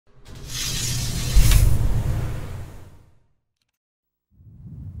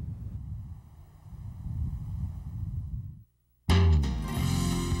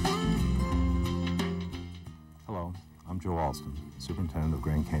Joe Alston, Superintendent of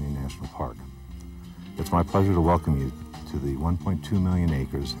Grand Canyon National Park. It's my pleasure to welcome you to the 1.2 million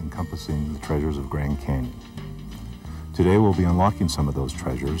acres encompassing the treasures of Grand Canyon. Today we'll be unlocking some of those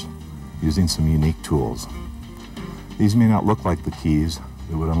treasures using some unique tools. These may not look like the keys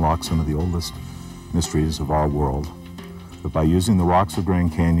that would unlock some of the oldest mysteries of our world, but by using the rocks of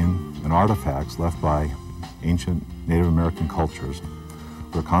Grand Canyon and artifacts left by ancient Native American cultures,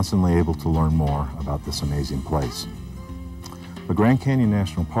 we're constantly able to learn more about this amazing place. The Grand Canyon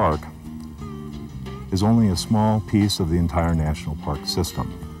National Park is only a small piece of the entire national park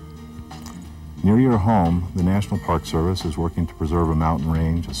system. Near your home, the National Park Service is working to preserve a mountain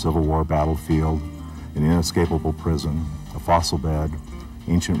range, a Civil War battlefield, an inescapable prison, a fossil bed,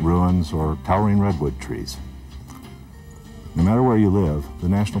 ancient ruins, or towering redwood trees. No matter where you live, the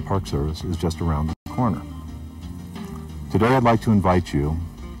National Park Service is just around the corner. Today I'd like to invite you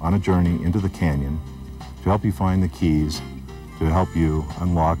on a journey into the canyon to help you find the keys to help you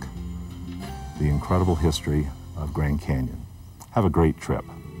unlock the incredible history of Grand Canyon. Have a great trip.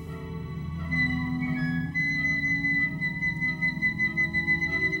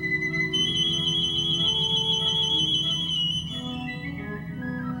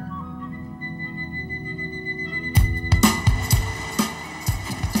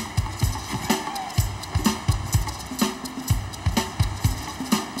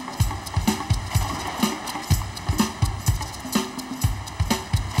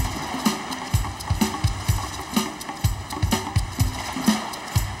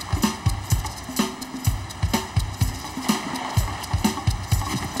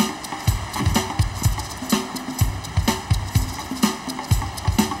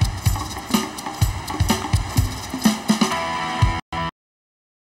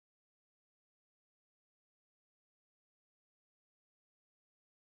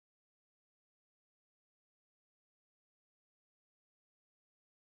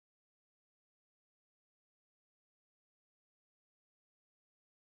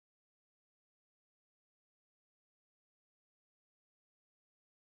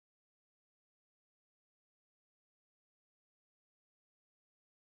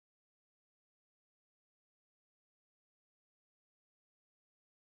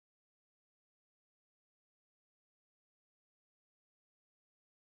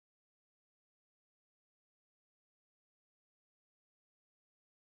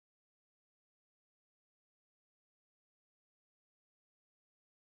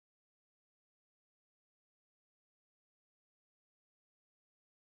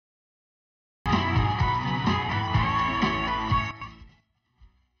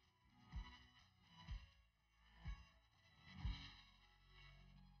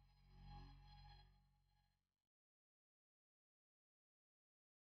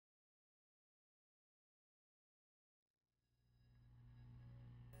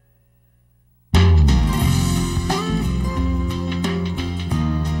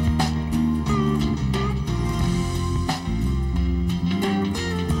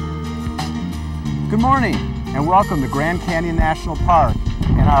 Good morning and welcome to Grand Canyon National Park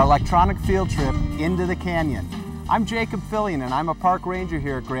and our electronic field trip into the canyon. I'm Jacob Fillion and I'm a park ranger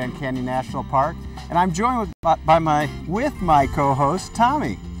here at Grand Canyon National Park, and I'm joined with my co-host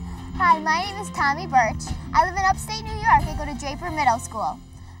Tommy. Hi, my name is Tommy Birch. I live in upstate New York. I go to Draper Middle School.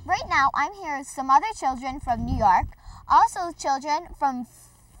 Right now I'm here with some other children from New York, also children from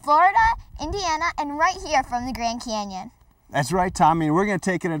Florida, Indiana, and right here from the Grand Canyon. That's right, Tommy. We're going to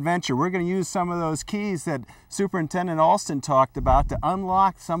take an adventure. We're going to use some of those keys that Superintendent Alston talked about to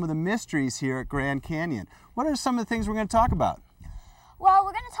unlock some of the mysteries here at Grand Canyon. What are some of the things we're going to talk about? Well,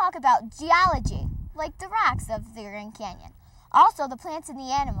 we're going to talk about geology, like the rocks of the Grand Canyon. Also, the plants and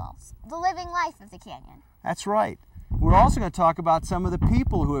the animals, the living life of the canyon. That's right. We're also going to talk about some of the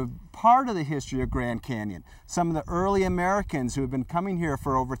people who have part of the history of Grand Canyon, some of the early Americans who have been coming here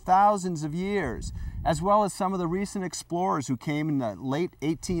for over thousands of years, as well as some of the recent explorers who came in the late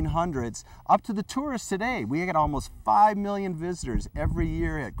 1800s up to the tourists today. We get almost 5 million visitors every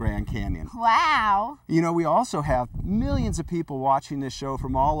year at Grand Canyon. Wow! You know, we also have millions of people watching this show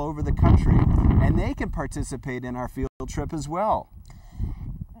from all over the country, and they can participate in our field trip as well.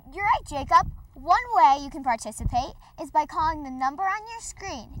 You're right, Jacob. One way you can participate is by calling the number on your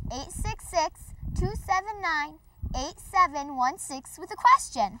screen, 866-279-8716 with a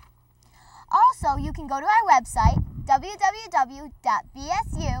question. Also, you can go to our website,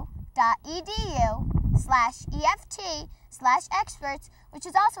 www.bsu.edu/EFT/experts, which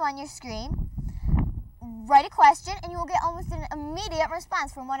is also on your screen. Write a question and you will get almost an immediate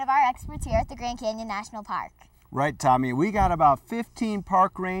response from one of our experts here at the Grand Canyon National Park. Right, Tommy. We got about 15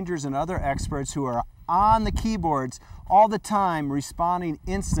 park rangers and other experts who are on the keyboards all the time, responding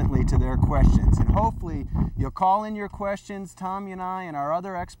instantly to their questions. And hopefully you'll call in your questions. Tommy and I and our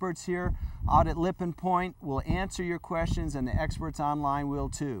other experts here out at Lippin Point will answer your questions, and the experts online will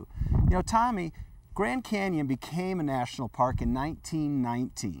too. You know, Tommy, Grand Canyon became a national park in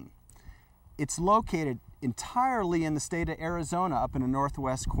 1919. It's located entirely in the state of Arizona, up in the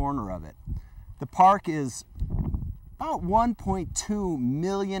northwest corner of it. The park is about 1.2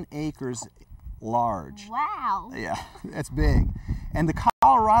 million acres large. Wow. Yeah, that's big. And the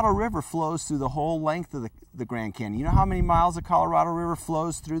Colorado River flows through the whole length of the Grand Canyon. You know how many miles the Colorado River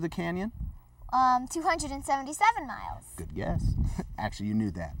flows through the canyon? 277 miles. Good guess. Actually, you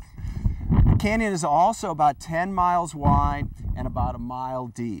knew that. The canyon is also about 10 miles wide and about a mile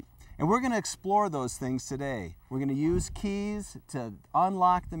deep. And we're going to explore those things today. We're going to use keys to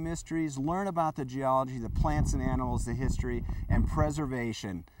unlock the mysteries, learn about the geology, the plants and animals, the history, and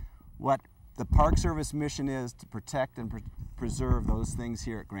preservation. What the Park Service mission is to protect and preserve those things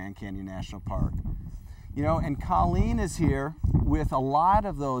here at Grand Canyon National Park. You know, and Colleen is here with a lot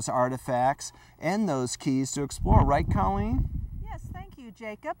of those artifacts and those keys to explore. Right, Colleen? Yes, thank you,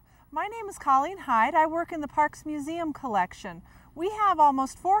 Jacob. My name is Colleen Hyde. I work in the Parks Museum collection. We have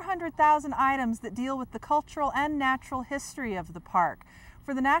almost 400,000 items that deal with the cultural and natural history of the park.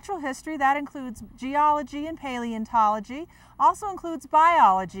 For the natural history, that includes geology and paleontology, also includes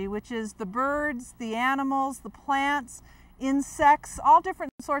biology, which is the birds, the animals, the plants, insects, all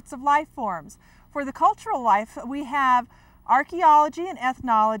different sorts of life forms. For the cultural life, we have archaeology and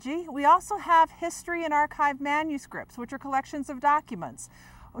ethnology. We also have history and archived manuscripts, which are collections of documents.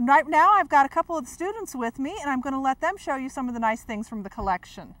 Right now, I've got a couple of students with me, and I'm going to let them show you some of the nice things from the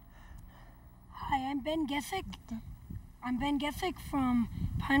collection. Hi, I'm Ben Gessick. I'm Ben Gessick from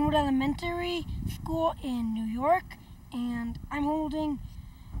Pinewood Elementary School in New York, and I'm holding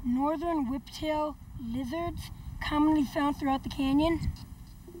northern whiptail lizards commonly found throughout the canyon.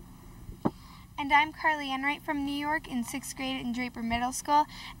 And I'm Carly Enright from New York in 6th grade in Draper Middle School,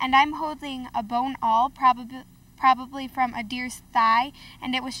 and I'm holding a bone awl, probably from a deer's thigh,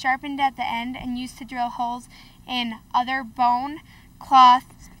 and it was sharpened at the end and used to drill holes in other bone, cloth,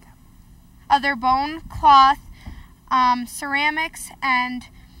 ceramics, and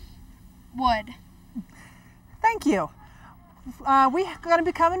wood. Thank you. We're going to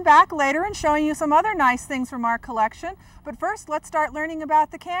be coming back later and showing you some other nice things from our collection. But first, let's start learning about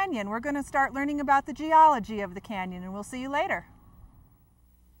the canyon. We're going to start learning about the geology of the canyon, and we'll see you later.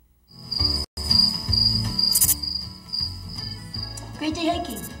 Great day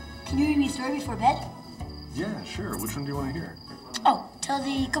hiking. Can you read me a story before bed? Yeah, sure. Which one do you want to hear? Oh, tell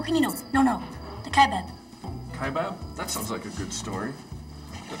the coquinino. No, the kaibab. Kaibab? That sounds like a good story.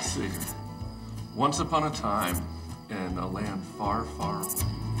 Let's see. Once upon a time, in a land far, far away.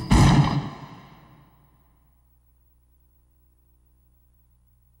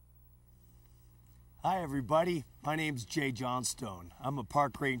 Hi everybody, my name's Jay Johnstone. I'm a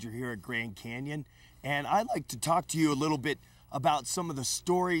park ranger here at Grand Canyon, and I'd like to talk to you a little bit about some of the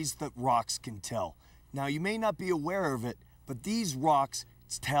stories that rocks can tell. Now, you may not be aware of it, but these rocks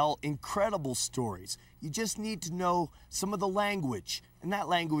tell incredible stories. You just need to know some of the language, and that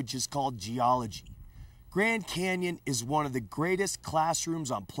language is called geology. Grand Canyon is one of the greatest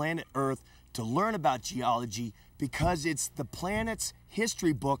classrooms on planet Earth to learn about geology because it's the planet's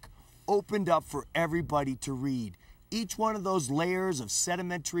history book opened up for everybody to read. Each one of those layers of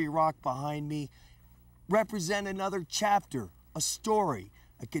sedimentary rock behind me represent another chapter, a story,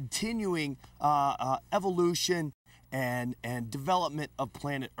 a continuing evolution and development of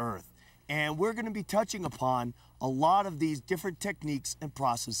planet Earth. And we're going to be touching upon a lot of these different techniques and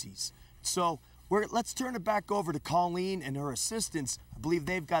processes. So let's turn it back over to Colleen and her assistants. I believe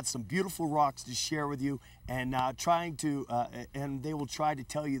they've got some beautiful rocks to share with you, and and they will try to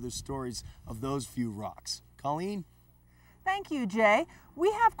tell you the stories of those few rocks. Colleen? Thank you, Jay.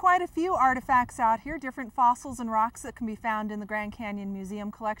 We have quite a few artifacts out here, different fossils and rocks that can be found in the Grand Canyon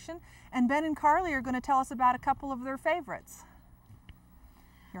Museum collection, and Ben and Carly are going to tell us about a couple of their favorites.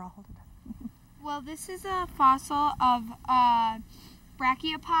 Here, I'll hold it up. Well, this is a fossil of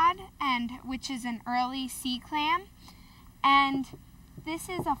brachiopod, which is an early sea clam, and this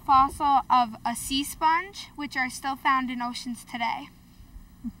is a fossil of a sea sponge, which are still found in oceans today.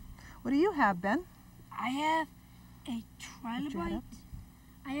 What do you have, Ben? I have a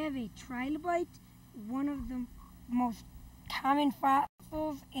trilobite. One of the most common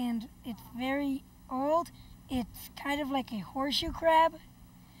fossils, and it's very old. It's kind of like a horseshoe crab.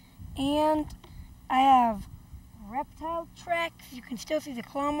 And I have reptile tracks. You can still see the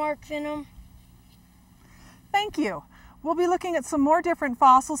claw marks in them. Thank you. We'll be looking at some more different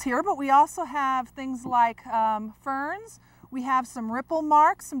fossils here, but we also have things like ferns. We have some ripple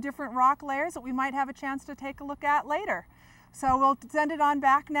marks, some different rock layers that we might have a chance to take a look at later. So we'll send it on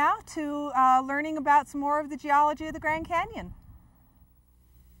back now to learning about some more of the geology of the Grand Canyon.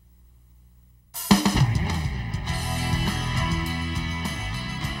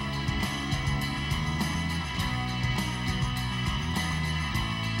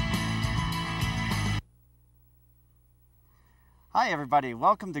 Hi everybody,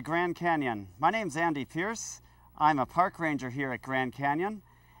 welcome to Grand Canyon. My name's Andy Pierce. I'm a park ranger here at Grand Canyon,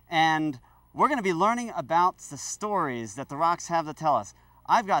 and we're going to be learning about the stories that the rocks have to tell us.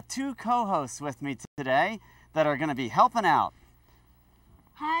 I've got two co-hosts with me today that are going to be helping out.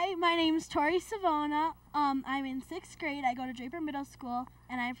 Hi, my name is Tori Savona. I'm in 6th grade. I go to Draper Middle School,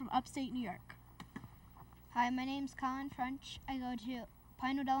 and I'm from upstate New York. Hi, my name's Colin French. I go to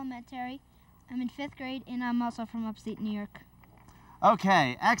Pinewood Elementary. I'm in 5th grade, and I'm also from upstate New York.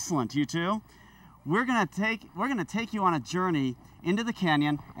 Okay, excellent, you two. We're gonna take you on a journey into the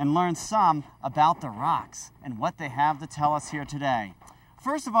canyon and learn some about the rocks and what they have to tell us here today.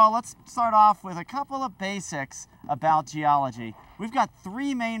 First of all, let's start off with a couple of basics about geology. We've got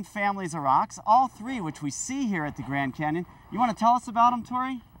three main families of rocks, all three which we see here at the Grand Canyon. You want to tell us about them,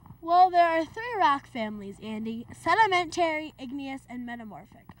 Tori? Well, there are three rock families, Andy: sedimentary, igneous, and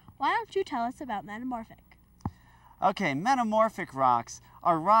metamorphic. Why don't you tell us about metamorphic? Okay, metamorphic rocks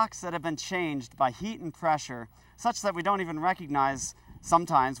are rocks that have been changed by heat and pressure such that we don't even recognize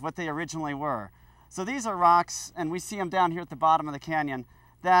sometimes what they originally were. So these are rocks, and we see them down here at the bottom of the canyon,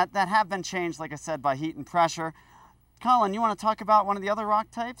 that have been changed, like I said, by heat and pressure. Colin, you want to talk about one of the other rock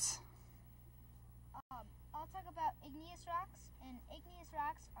types? I'll talk about igneous rocks, and igneous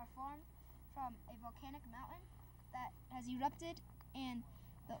rocks are formed from a volcanic mountain that has erupted, and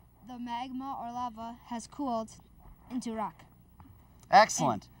the magma or lava has cooled into rock.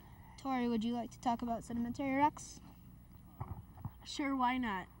 Excellent. And, Tori, would you like to talk about sedimentary rocks? Sure, why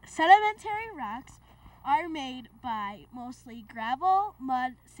not? Sedimentary rocks are made by mostly gravel,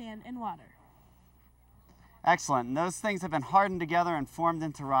 mud, sand, and water. Excellent. And those things have been hardened together and formed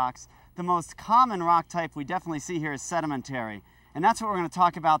into rocks. The most common rock type we definitely see here is sedimentary. And that's what we're going to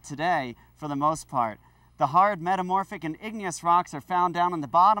talk about today for the most part. The hard, metamorphic, and igneous rocks are found down in the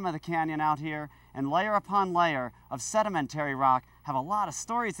bottom of the canyon out here, and layer upon layer of sedimentary rock have a lot of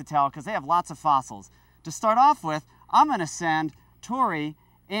stories to tell because they have lots of fossils. To start off with, I'm going to send Tori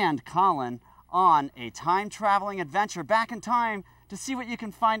and Colin on a time-traveling adventure back in time to see what you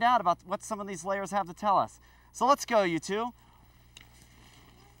can find out about what some of these layers have to tell us. So let's go, you two.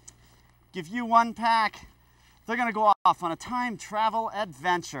 Give you one pack. They're going to go off on a time travel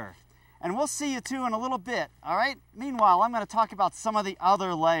adventure. And we'll see you two in a little bit, all right? Meanwhile, I'm going to talk about some of the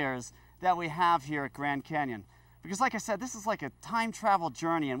other layers that we have here at Grand Canyon. Because like I said, this is like a time travel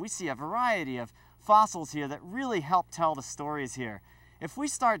journey, and we see a variety of fossils here that really help tell the stories here. If we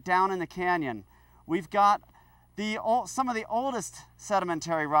start down in the canyon, we've got some of the oldest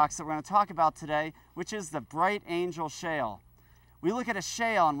sedimentary rocks that we're going to talk about today, which is the Bright Angel Shale. We look at a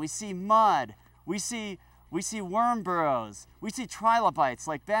shale and we see mud, we see worm burrows, we see trilobites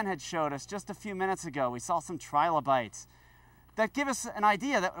like Ben had showed us just a few minutes ago. We saw some trilobites that give us an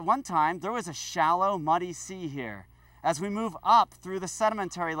idea that at one time there was a shallow, muddy sea here. As we move up through the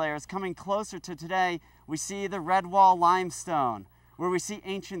sedimentary layers, coming closer to today, we see the red wall limestone, where we see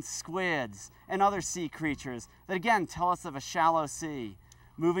ancient squids and other sea creatures that again tell us of a shallow sea.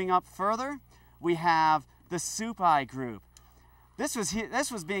 Moving up further, we have the Supai group. This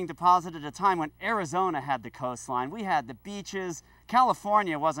was being deposited at a time when Arizona had the coastline. We had the beaches.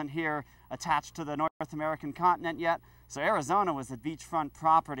 California wasn't here attached to the North American continent yet, so Arizona was the beachfront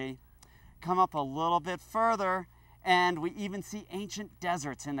property. Come up a little bit further, and we even see ancient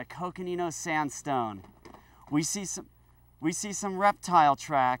deserts in the Coconino Sandstone. We see some reptile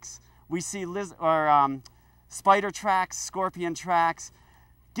tracks. We see spider tracks, scorpion tracks,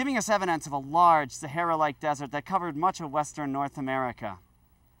 giving us evidence of a large Sahara-like desert that covered much of western North America.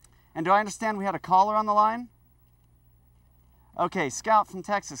 And do I understand we had a caller on the line? Okay, Scout from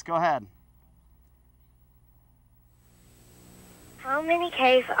Texas, go ahead. How many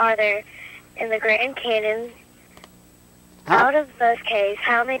caves are there in the Grand Canyon? Out of those caves,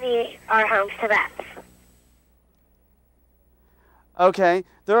 how many are homes to bats? Okay,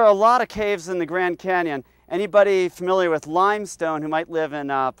 there are a lot of caves in the Grand Canyon. Anybody familiar with limestone who might live in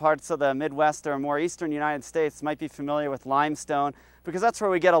parts of the Midwest or more eastern United States might be familiar with limestone because that's where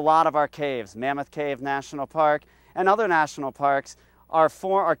we get a lot of our caves. Mammoth Cave National Park and other national parks are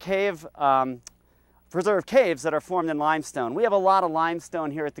cave preserve caves that are formed in limestone. We have a lot of limestone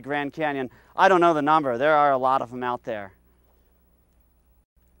here at the Grand Canyon. I don't know the number. There are a lot of them out there.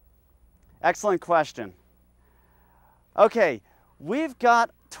 Excellent question. Okay, we've got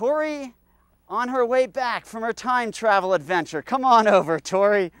Tori on her way back from her time travel adventure. Come on over,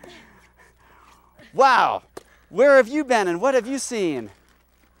 Tori. Wow, where have you been and what have you seen?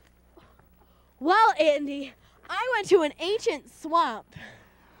 Well, Andy, I went to an ancient swamp.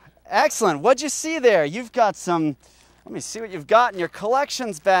 Excellent. What'd you see there? You've got some, let me see what you've got in your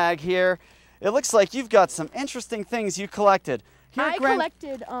collections bag here. It looks like you've got some interesting things you collected. Here I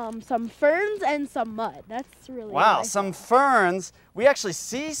collected some ferns and some mud. That's really wow, some ferns. We actually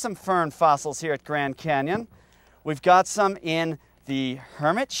see some fern fossils here at Grand Canyon. We've got some in the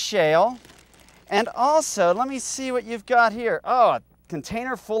Hermit Shale. And also, let me see what you've got here. Oh, a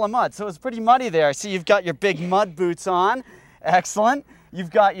container full of mud. So it's pretty muddy there. I see you've got your big mud boots on. Excellent.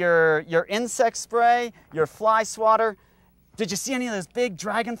 You've got your insect spray, your fly swatter. Did you see any of those big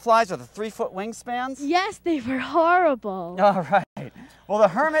dragonflies with the 3-foot wingspans? Yes, they were horrible. All right. Well, the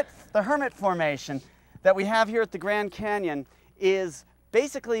Hermit Formation that we have here at the Grand Canyon is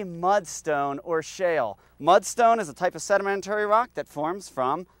basically mudstone or shale. Mudstone is a type of sedimentary rock that forms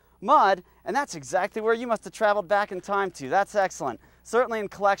from mud, and that's exactly where you must have traveled back in time to. That's excellent. Certainly in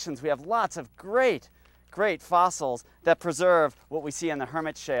collections, we have lots of great fossils that preserve what we see in the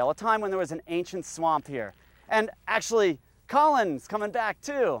Hermit Shale, a time when there was an ancient swamp here. And actually, Colin's coming back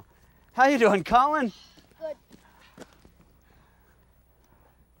too. How you doing, Colin? Good.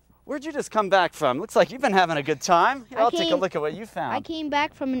 Where'd you just come back from? Looks like you've been having a good time. Here, I'll take a look at what you found. I came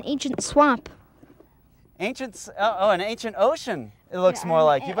back from an ancient swamp. An ancient ocean. It looks more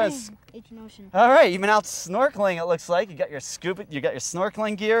like you've been. Ancient ocean. All right, you've been out snorkeling. It looks like you got your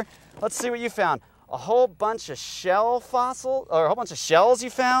snorkeling gear. Let's see what you found. A whole bunch of shell fossils, or a whole bunch of shells you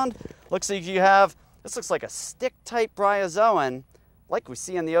found. Looks like you have. This looks like a stick-type bryozoan, like we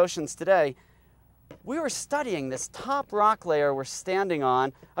see in the oceans today. We were studying this top rock layer we're standing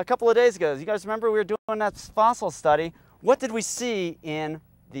on a couple of days ago. You guys remember we were doing that fossil study? What did we see in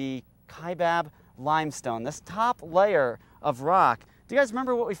the Kaibab limestone, this top layer of rock? Do you guys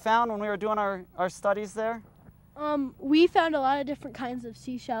remember what we found when we were doing our studies there? We found a lot of different kinds of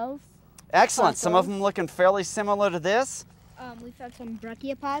seashells. Excellent. Some of them looking fairly similar to this. We found some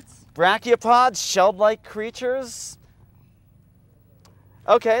brachiopods. Brachiopods, shell-like creatures.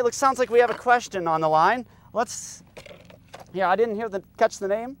 Okay, sounds like we have a question on the line. Yeah, I didn't catch the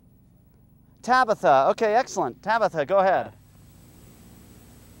name. Tabitha. Okay, excellent. Tabitha, go ahead.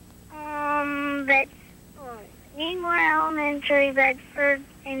 Newmore Elementary, Bedford,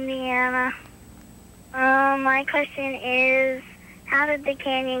 Indiana. My question is, how did the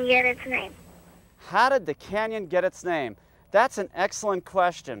canyon get its name? How did the canyon get its name? That's an excellent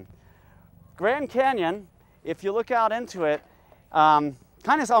question. Grand Canyon, if you look out into it, kind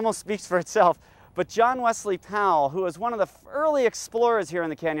of almost speaks for itself, but John Wesley Powell, who was one of the early explorers here in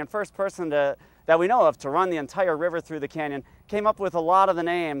the canyon, first person that we know of to run the entire river through the canyon, came up with a lot of the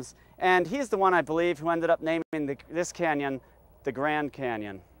names, and he's the one, I believe, who ended up naming this canyon the Grand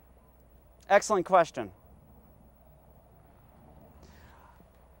Canyon. Excellent question.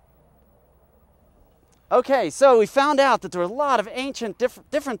 Okay, so we found out that there are a lot of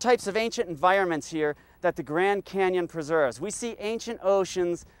different types of ancient environments here that the Grand Canyon preserves. We see ancient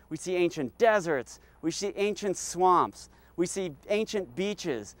oceans, we see ancient deserts, we see ancient swamps, we see ancient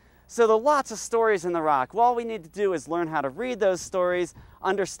beaches. So there are lots of stories in the rock. All we need to do is learn how to read those stories,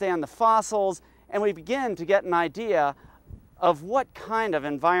 understand the fossils, and we begin to get an idea of what kind of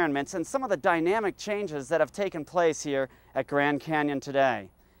environments and some of the dynamic changes that have taken place here at Grand Canyon today.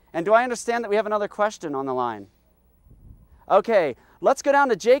 And do I understand that we have another question on the line? Okay, let's go down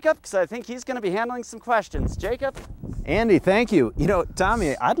to Jacob, because I think he's going to be handling some questions. Jacob? Andy, thank you. You know,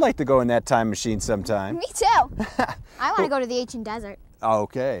 Tommy, I'd like to go in that time machine sometime. Me too. I want to go to the ancient desert.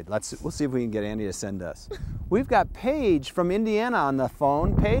 Okay, we'll see if we can get Andy to send us. We've got Paige from Indiana on the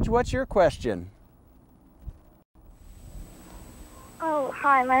phone. Paige, what's your question? Oh,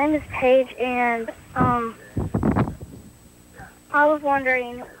 hi, my name is Paige, and I was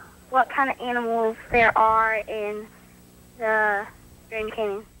wondering what kind of animals there are in the Grand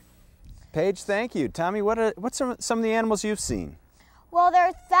Canyon. Paige, thank you. Tommy, what's some of the animals you've seen? Well, there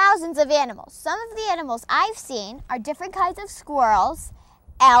are thousands of animals. Some of the animals I've seen are different kinds of squirrels,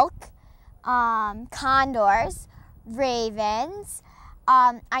 elk, condors, ravens.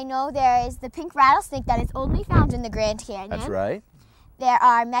 I know there is the pink rattlesnake that is only found in the Grand Canyon. That's right. There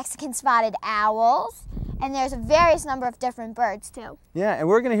are Mexican spotted owls, and there's a various number of different birds too. Yeah, and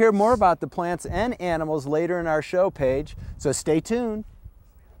we're going to hear more about the plants and animals later in our show, Paige, so stay tuned.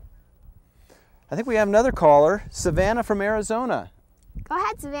 I think we have another caller, Savannah from Arizona. Go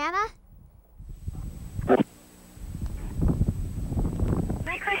ahead, Savannah.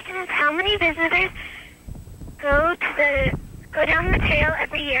 My question is, how many visitors go down the trail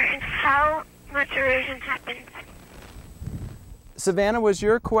every year, and how much erosion happens? Savannah, was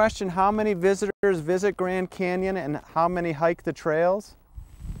your question how many visitors visit Grand Canyon and how many hike the trails?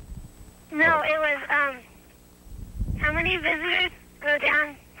 No, it was how many visitors go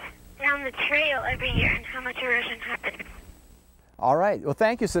down the trail every year, and how much erosion happens? All right. Well,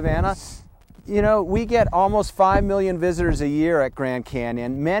 thank you, Savannah. You know, we get almost 5 million visitors a year at Grand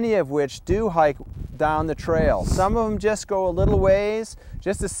Canyon, many of which do hike down the trail. Some of them just go a little ways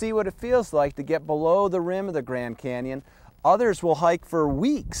just to see what it feels like to get below the rim of the Grand Canyon. Others will hike for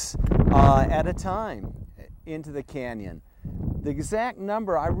weeks at a time into the canyon. The exact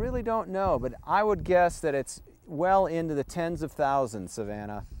number, I really don't know, but I would guess that it's well into the tens of thousands,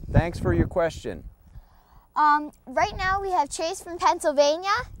 Savannah. Thanks for your question. Right now we have Chase from Pennsylvania.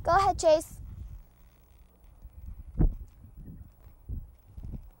 Go ahead, Chase.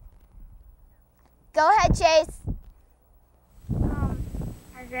 Go ahead, Chase.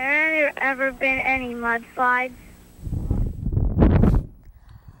 Has there ever been any mudslides?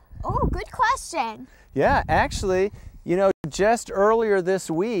 Oh, good question. Yeah, actually, you know, just earlier this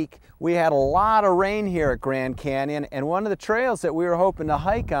week, we had a lot of rain here at Grand Canyon, and one of the trails that we were hoping to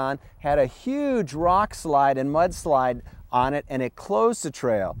hike on had a huge rock slide and mudslide on it, and it closed the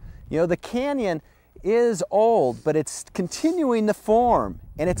trail. You know, the canyon is old, but it's continuing to form,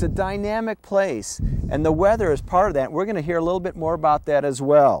 and it's a dynamic place, and the weather is part of that. We're going to hear a little bit more about that as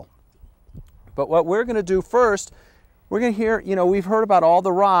well. But what we're going to do first, we're going to hear, you know, we've heard about all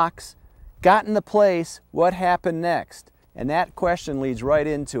the rocks, got into place, what happened next? And that question leads right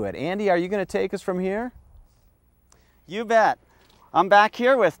into it. Andy, are you going to take us from here? You bet. I'm back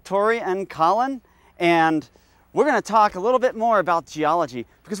here with Tori and Colin, and we're going to talk a little bit more about geology,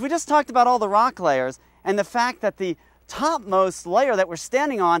 because we just talked about all the rock layers and the fact that the topmost layer that we're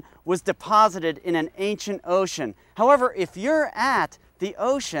standing on was deposited in an ancient ocean. However, if you're at the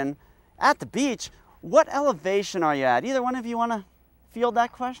ocean, at the beach, what elevation are you at? Either one of you want to field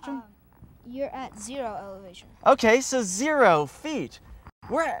that question? You're at 0 elevation. Okay, so 0 feet.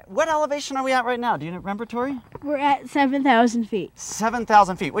 What elevation are we at right now? Do you remember, Tori? We're at 7,000 feet.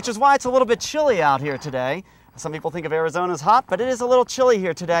 7,000 feet, which is why it's a little bit chilly out here today. Some people think of Arizona as hot, but it is a little chilly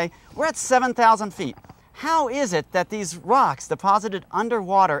here today. We're at 7,000 feet. How is it that these rocks deposited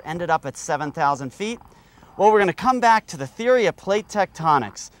underwater ended up at 7,000 feet? Well, we're going to come back to the theory of plate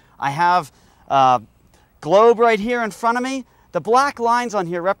tectonics. I have a globe right here in front of me. The black lines on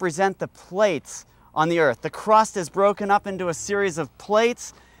here represent the plates on the Earth. The crust is broken up into a series of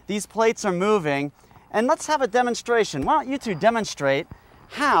plates. These plates are moving. And let's have a demonstration. Why don't you two demonstrate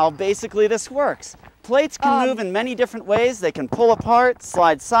how basically this works? Plates can move in many different ways. They can pull apart,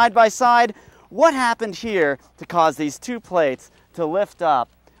 slide side by side. What happened here to cause these two plates to lift up,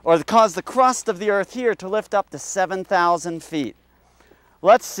 or to cause the crust of the Earth here to lift up to 7,000 feet?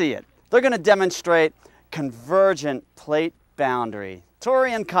 Let's see it. They're going to demonstrate convergent plate boundary.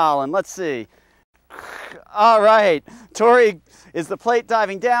 Tori and Colin, let's see. All right, Tori is the plate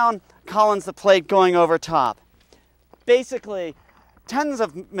diving down, Colin's the plate going over top. Basically, tens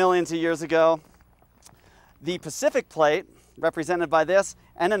of millions of years ago, the Pacific plate, represented by this,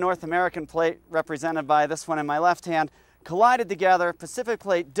 and a North American plate, represented by this one in my left hand, collided together. Pacific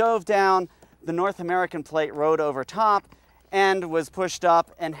plate dove down, the North American plate rode over top and was pushed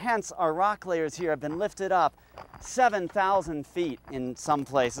up, and hence our rock layers here have been lifted up 7,000 feet in some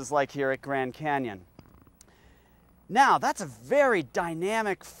places, like here at Grand Canyon. Now, that's a very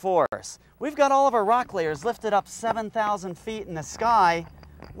dynamic force. We've got all of our rock layers lifted up 7,000 feet in the sky.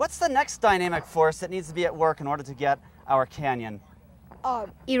 What's the next dynamic force that needs to be at work in order to get our canyon?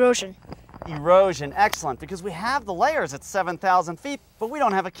 Erosion. Erosion, excellent, because we have the layers at 7,000 feet, but we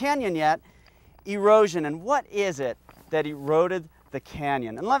don't have a canyon yet. Erosion, and what is it that eroded the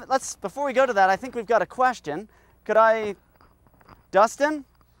canyon? And let's, before we go to that, I think we've got a question. Could I, Dustin?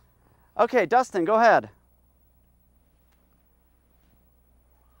 Okay, Dustin, go ahead.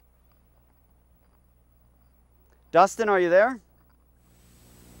 Dustin, are you there?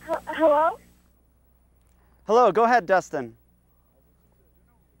 Hello? Hello, go ahead, Dustin.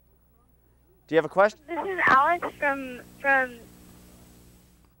 Do you have a question? This is Alex from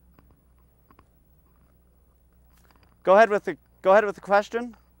Go ahead with the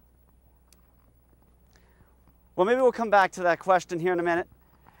question. Well, maybe we'll come back to that question here in a minute.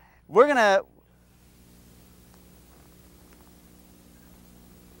 We're gonna.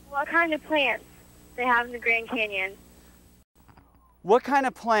 What kind of plants they have in the Grand Canyon? What kind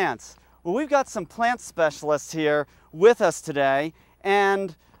of plants? Well, we've got some plant specialists here with us today.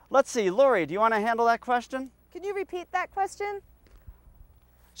 And let's see, Lori, do you want to handle that question? Can you repeat that question?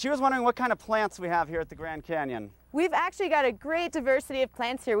 She was wondering what kind of plants we have here at the Grand Canyon. We've actually got a great diversity of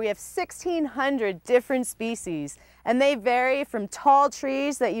plants here. We have 1,600 different species, and they vary from tall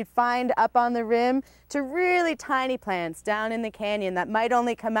trees that you'd find up on the rim to really tiny plants down in the canyon that might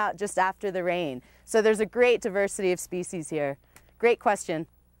only come out just after the rain. So there's a great diversity of species here. Great question.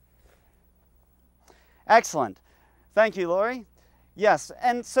 Excellent. Thank you, Lori. Yes,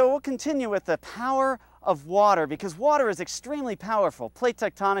 and so we'll continue with the power of water, because water is extremely powerful. Plate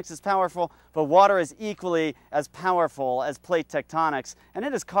tectonics is powerful, but water is equally as powerful as plate tectonics, and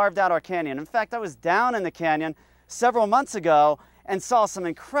it has carved out our canyon. In fact, I was down in the canyon several months ago and saw some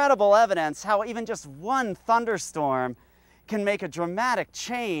incredible evidence how even just one thunderstorm can make a dramatic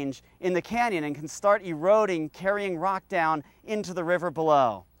change in the canyon and can start eroding, carrying rock down into the river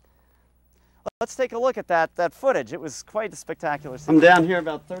below. Let's take a look at that footage. It was quite a spectacular scene. I'm down here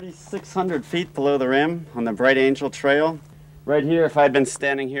about 3,600 feet below the rim on the Bright Angel Trail. Right here, if I had been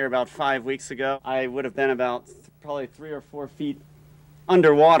standing here about 5 weeks ago, I would have been about probably 3 or 4 feet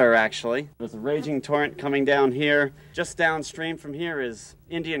underwater, actually. There's a raging torrent coming down here. Just downstream from here is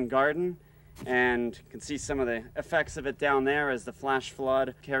Indian Garden, and you can see some of the effects of it down there as the flash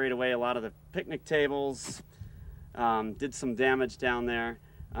flood carried away a lot of the picnic tables, did some damage down there.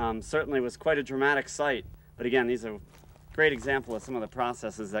 Certainly was quite a dramatic sight, but again, these are a great example of some of the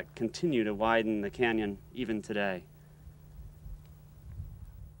processes that continue to widen the canyon even today.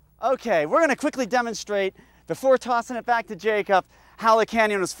 Okay, we're going to quickly demonstrate, before tossing it back to Jacob, how the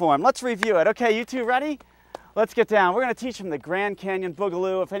canyon was formed. Let's review it. Okay, you two ready? Let's get down. We're going to teach them the Grand Canyon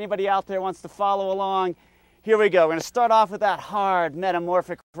Boogaloo. If anybody out there wants to follow along, here we go. We're going to start off with that hard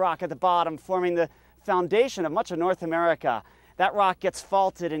metamorphic rock at the bottom, forming the foundation of much of North America. That rock gets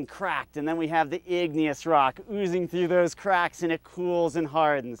faulted and cracked, and then we have the igneous rock oozing through those cracks, and it cools and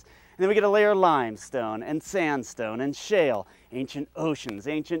hardens. And then we get a layer of limestone and sandstone and shale, ancient oceans,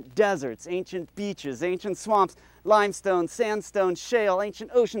 ancient deserts, ancient beaches, ancient swamps, limestone, sandstone, shale,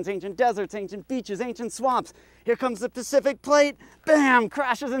 ancient oceans, ancient deserts, ancient beaches, ancient swamps. Here comes the Pacific Plate, bam,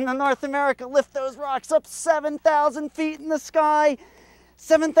 crashes into North America, lift those rocks up 7,000 feet in the sky.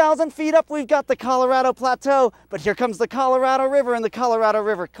 7,000 feet up, we've got the Colorado Plateau, but here comes the Colorado River, and the Colorado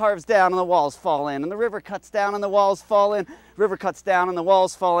River carves down and the walls fall in, and the river cuts down and the walls fall in, river cuts down and the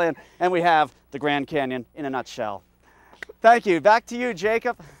walls fall in, and we have the Grand Canyon in a nutshell. Thank you. Back to you,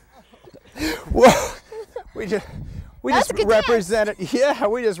 Jacob. Well, we just represented, yeah,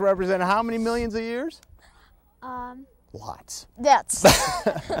 we just represented how many millions of years? Lots. That's.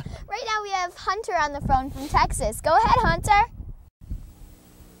 Right now we have Hunter on the phone from Texas. Go ahead, Hunter.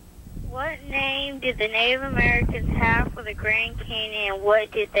 What name did the Native Americans have for the Grand Canyon, and what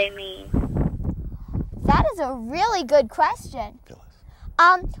did they mean? That is a really good question.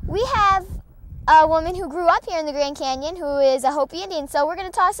 We have a woman who grew up here in the Grand Canyon who is a Hopi Indian, so we're going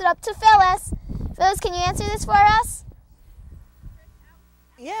to toss it up to Phyllis. Phyllis, can you answer this for us?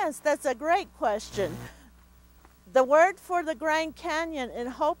 Yes, that's a great question. The word for the Grand Canyon in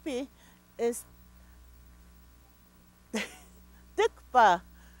Hopi is Dukpa.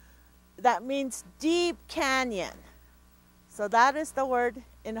 That means deep canyon. So that is the word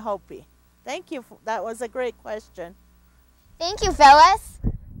in Hopi. Thank you. That was a great question. Thank you, Phyllis.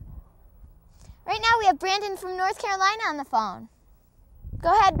 Right now we have Brandon from North Carolina on the phone.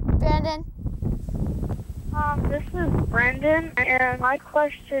 Go ahead, Brandon. This is Brendan, and my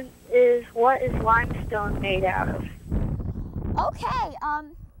question is, what is limestone made out of? Okay,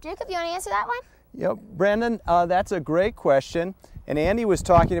 Jacob, you want to answer that one? Yep, Brandon, that's a great question. And Andy was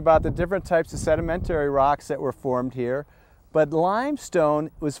talking about the different types of sedimentary rocks that were formed here. But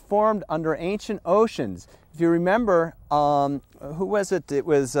limestone was formed under ancient oceans. If you remember, who was it? It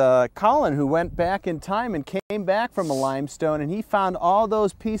was Colin who went back in time and came back from a limestone, and he found all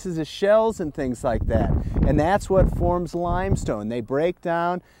those pieces of shells and things like that. And that's what forms limestone. They break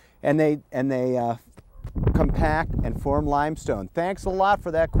down and they compact and form limestone. Thanks a lot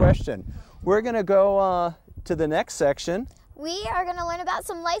for that question. We're going to go to the next section. We are going to learn about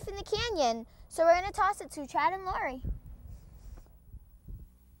some life in the canyon. So we're going to toss it to Chad and Lori.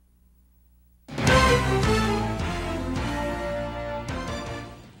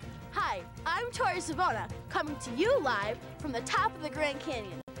 Hi, I'm Tori Savona, coming to you live from the top of the Grand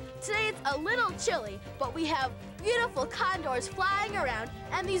Canyon. Today it's a little chilly, but we have beautiful condors flying around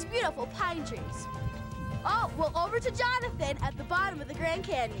and these beautiful pine trees. Oh, well, over to Jonathan at the bottom of the Grand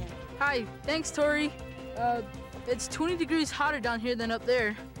Canyon. Hi, thanks, Tori. It's 20 degrees hotter down here than up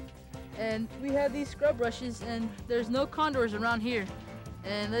there. And we have these scrub brushes, and there's no condors around here.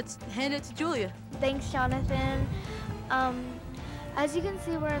 and let's hand it to Julia. Thanks, Jonathan. As you can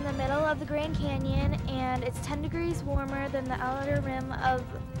see, we're in the middle of the Grand Canyon, and it's 10 degrees warmer than the outer rim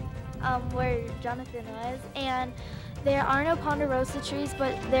of where Jonathan was. And there are no ponderosa trees,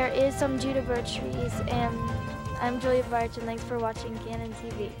 but there is some juniper trees. And I'm Julia Barch, and thanks for watching Cannon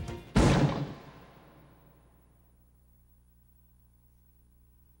TV.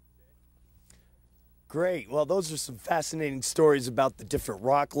 Great. Well, those are some fascinating stories about the different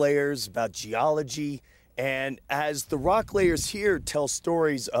rock layers, about geology. And as the rock layers here tell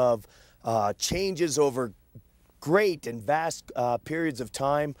stories of changes over great and vast periods of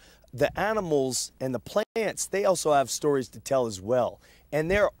time, the animals and the plants, they also have stories to tell as well.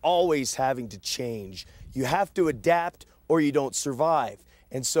 And they're always having to change. You have to adapt or you don't survive.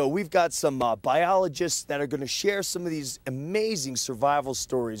 And so we've got some biologists that are going to share some of these amazing survival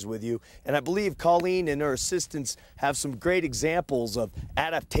stories with you. And I believe Colleen and her assistants have some great examples of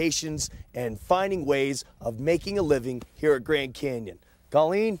adaptations and finding ways of making a living here at Grand Canyon.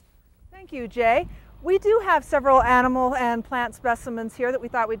 Colleen? Thank you, Jay. We do have several animal and plant specimens here that we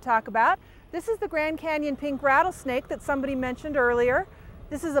thought we'd talk about. This is the Grand Canyon pink rattlesnake that somebody mentioned earlier.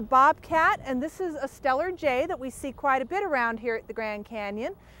 This is a bobcat, and this is a stellar jay that we see quite a bit around here at the Grand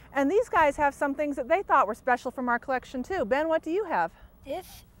Canyon. And these guys have some things that they thought were special from our collection too. Ben, what do you have?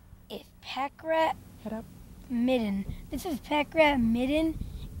 This is pack rat midden. This is pack rat midden.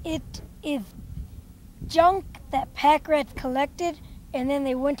 It is junk that pack rats collected, and then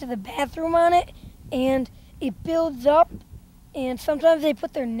they went to the bathroom on it, and it builds up, and sometimes they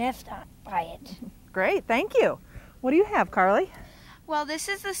put their nest on by it. Great, thank you. What do you have, Carly? Well, this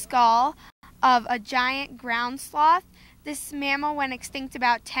is the skull of a giant ground sloth. This mammal went extinct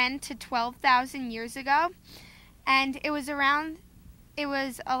about 10 to 12,000 years ago, and it was alive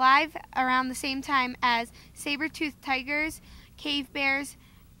around the same time as saber-toothed tigers, cave bears,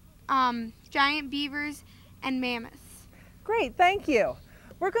 giant beavers, and mammoths. Great, thank you.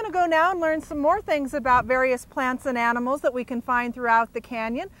 We're going to go now and learn some more things about various plants and animals that we can find throughout the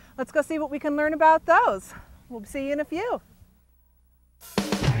canyon. Let's go see what we can learn about those. We'll see you in a few.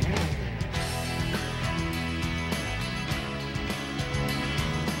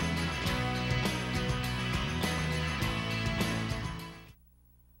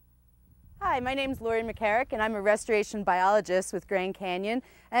 Hi, my name is Lori McCarrick, and I'm a restoration biologist with Grand Canyon.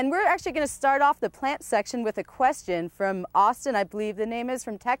 And we're actually going to start off the plant section with a question from Austin, I believe the name is,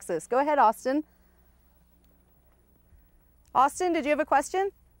 from Texas. Go ahead, Austin. Austin, did you have a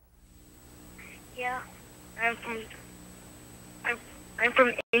question? Yeah, I'm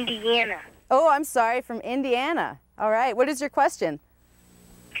from Indiana. Oh, I'm sorry, from Indiana. All right, what is your question?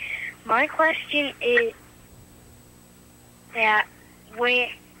 My question is that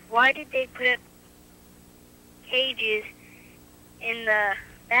why did they put up cages in the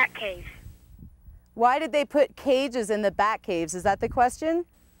bat cave? Why did they put cages in the bat caves? Is that the question?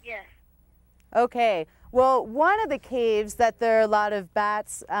 Yes. Okay. Well, one of the caves that there are a lot of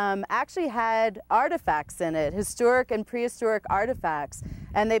bats actually had artifacts in it, historic and prehistoric artifacts.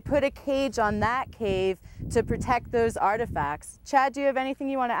 And they put a cage on that cave to protect those artifacts. Chad, do you have anything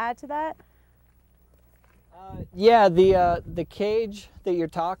you want to add to that? Yeah, the cage that you're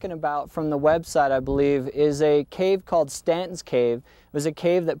talking about from the website, I believe, is a cave called Stanton's Cave. It was a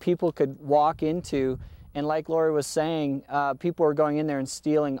cave that people could walk into, and like Lori was saying, people were going in there and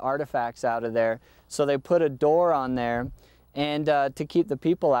stealing artifacts out of there. So they put a door on there and to keep the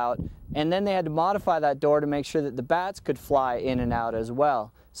people out, and then they had to modify that door to make sure that the bats could fly in and out as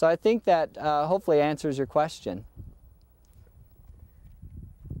well. So I think that hopefully answers your question.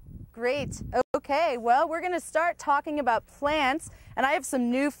 Great. Okay, well, we're going to start talking about plants, and I have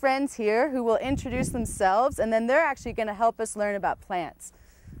some new friends here who will introduce themselves, and then they're actually going to help us learn about plants.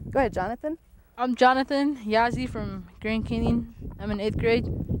 Go ahead, Jonathan. I'm Jonathan Yazzie from Grand Canyon. I'm in 8th grade.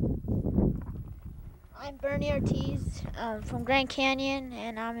 I'm Bernie Ortiz from Grand Canyon,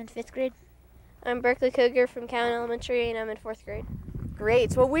 and I'm in 5th grade. I'm Berkeley Cougar from Cowan Elementary, and I'm in 4th grade.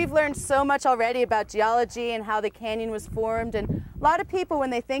 Great. Well, we've learned so much already about geology and how the canyon was formed, and a lot of people, when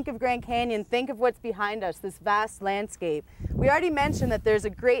they think of Grand Canyon, think of what's behind us, this vast landscape. We already mentioned that there's a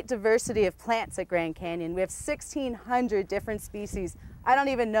great diversity of plants at Grand Canyon. We have 1,600 different species. I don't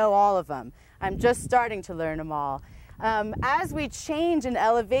even know all of them. I'm just starting to learn them all. As we change in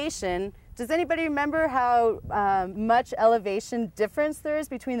elevation, does anybody remember how much elevation difference there is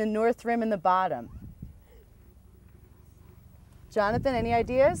between the north rim and the bottom? Jonathan, any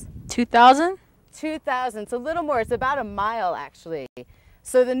ideas? 2,000? 2,000. It's a little more. It's about a mile, actually.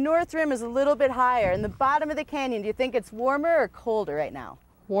 So the north rim is a little bit higher. And the bottom of the canyon, do you think it's warmer or colder right now?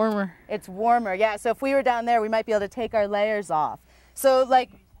 Warmer. It's warmer, yeah. So if we were down there, we might be able to take our layers off. So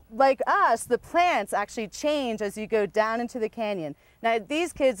like us, the plants actually change as you go down into the canyon. Now,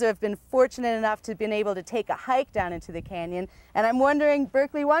 these kids have been fortunate enough to have been able to take a hike down into the canyon. And I'm wondering,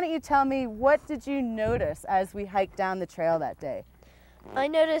 Berkeley, why don't you tell me, what did you notice as we hiked down the trail that day? I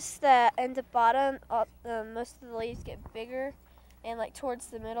noticed that in the bottom, most of the leaves get bigger, and like towards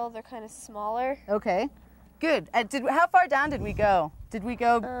the middle, they're kind of smaller. Okay, good. How far down did we go? Did we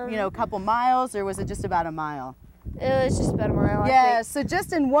go, a couple miles, or was it just about a mile? It was just about a mile, Yeah, I think. so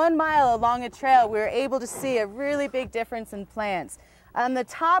just in 1 mile along a trail, we were able to see a really big difference in plants. On the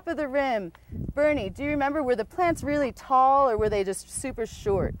top of the rim, Bernie, do you remember, were the plants really tall or were they just super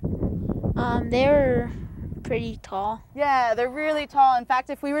short? They were pretty tall. Yeah, they're really tall. In fact,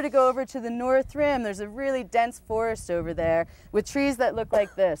 if we were to go over to the north rim, there's a really dense forest over there with trees that look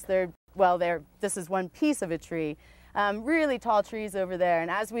like this. This is one piece of a tree. Really tall trees over there.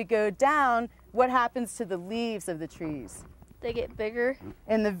 And as we go down, what happens to the leaves of the trees? They get bigger.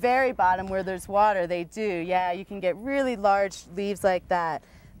 In the very bottom where there's water, they do. Yeah, you can get really large leaves like that.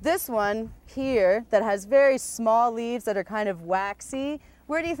 This one here that has very small leaves that are kind of waxy,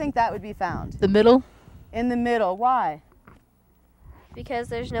 where do you think that would be found? The middle. In the middle. Why? Because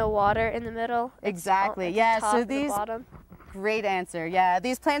there's no water in the middle. Exactly. Yeah, so these... Great answer. Yeah,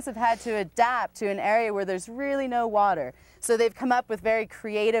 these plants have had to adapt to an area where there's really no water. So they've come up with very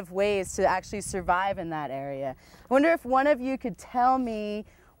creative ways to actually survive in that area. I wonder if one of you could tell me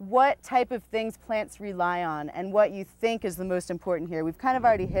what type of things plants rely on and what you think is the most important here. We've kind of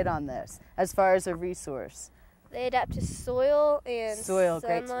already hit on this as far as a resource. They adapt to soil and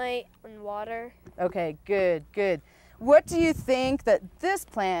sunlight great. And water. Okay, good, good. What do you think that this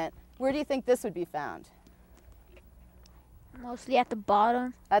plant, where do you think this would be found? Mostly at the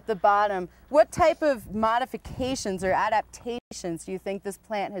bottom. At the bottom. What type of modifications or adaptations do you think this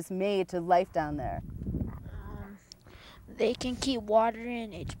plant has made to life down there? They can keep water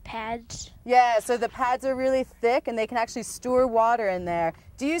in its pads. Yeah, so the pads are really thick and they can actually store water in there.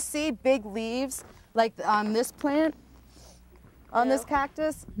 Do you see big leaves like on this plant? On this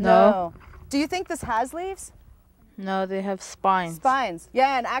cactus? No. Do you think this has leaves? No, they have spines. Spines.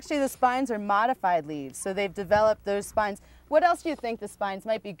 Yeah, and actually the spines are modified leaves, so they've developed those spines. What else do you think the spines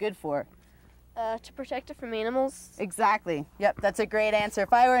might be good for? To protect it from animals. Exactly. Yep, that's a great answer.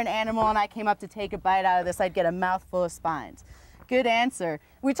 If I were an animal and I came up to take a bite out of this, I'd get a mouthful of spines. Good answer.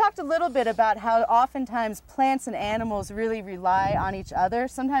 We talked a little bit about how oftentimes plants and animals really rely on each other,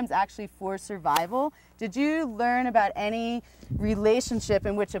 sometimes actually for survival. Did you learn about any relationship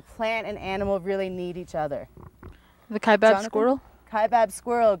in which a plant and animal really need each other? The kaibab squirrel? Kaibab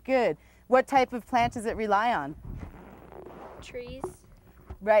squirrel, good. What type of plant does it rely on? Trees.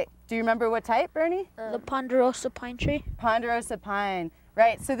 Right. Do you remember what type, Bernie? The ponderosa pine tree. Ponderosa pine.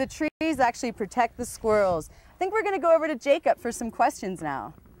 Right. So the trees actually protect the squirrels. I think we're going to go over to Jacob for some questions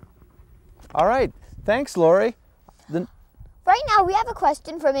now. All right. Thanks, Lori. Right now we have a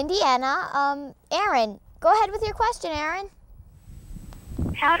question from Indiana. Aaron, go ahead with your question, Aaron.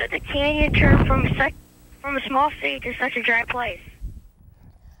 How did the canyon turn from a small sea to such a dry place?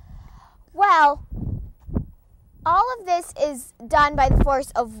 Well, all of this is done by the force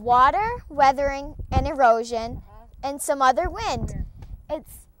of water, weathering, and erosion, and some other wind.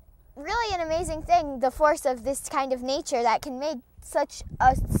 It's really an amazing thing, the force of this kind of nature that can make such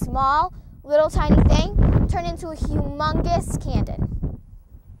a small, little tiny thing turn into a humongous canyon.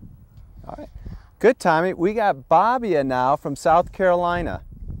 All right. Good, Tommy. We got Bobbia now from South Carolina.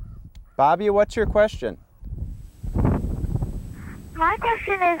 Bobbia, what's your question? My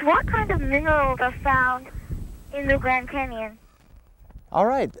question is, what kind of minerals are found in the Grand Canyon? All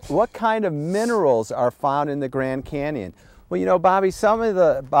right, what kind of minerals are found in the Grand Canyon? Well, you know, Bobbia,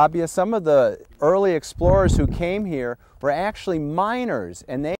 some of the early explorers who came here were actually miners,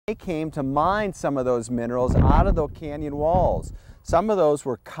 and they came to mine some of those minerals out of the canyon walls. Some of those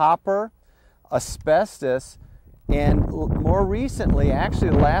were copper, asbestos, and more recently,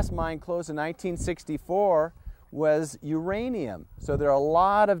 actually the last mine closed in 1964, was uranium. So there are a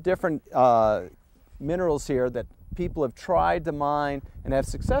lot of different minerals here that people have tried to mine and have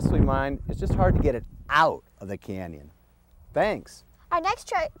successfully mined. It's just hard to get it out of the canyon. Thanks. Our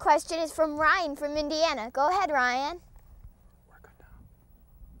next question is from Ryan from Indiana. Go ahead, Ryan. We're good now.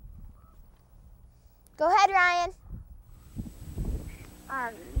 Go ahead, Ryan.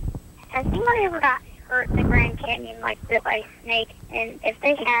 Has anybody ever got hurt in the Grand Canyon, like bit by a snake? And if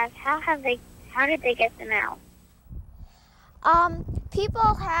they have, how did they get them out?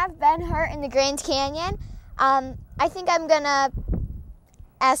 People have been hurt in the Grand Canyon. I think I'm gonna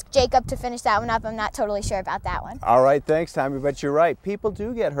ask Jacob to finish that one up. I'm not totally sure about that one. All right, thanks, Tommy, but you're right. People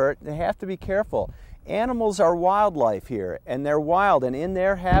do get hurt. They have to be careful. Animals are wildlife here, and they're wild and in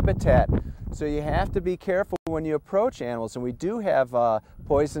their habitat. So you have to be careful when you approach animals, and we do have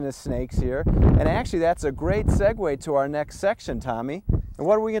poisonous snakes here. And actually that's a great segue to our next section, Tommy. And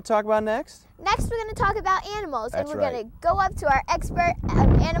what are we going to talk about next? Next we're going to talk about animals, That's and we're right. going to go up to our expert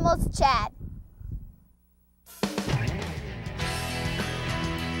on animals, Chad.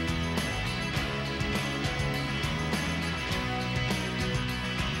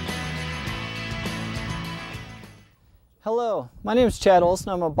 Hello, my name is Chad Olson.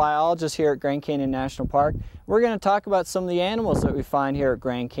 I'm a biologist here at Grand Canyon National Park. We're going to talk about some of the animals that we find here at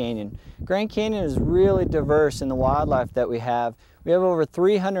Grand Canyon. Grand Canyon is really diverse in the wildlife that we have. We have over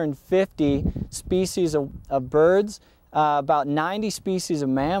 350 species of birds, about 90 species of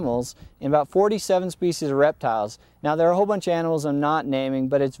mammals, and about 47 species of reptiles. Now there are a whole bunch of animals I'm not naming,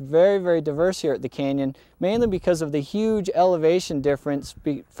 but it's very, very diverse here at the canyon, mainly because of the huge elevation difference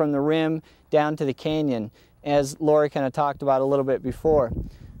from the rim down to the canyon, as Lori kind of talked about a little bit before.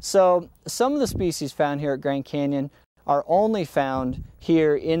 So some of the species found here at Grand Canyon are only found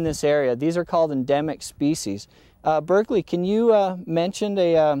here in this area. These are called endemic species. Berkeley, can you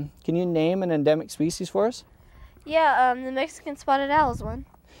can you name an endemic species for us? Yeah, the Mexican spotted owl is one.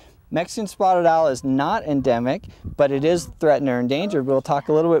 Mexican spotted owl is not endemic, but it is threatened or endangered. We'll talk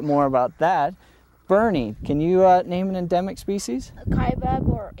a little bit more about that. Bernie, can you name an endemic species? A kaibab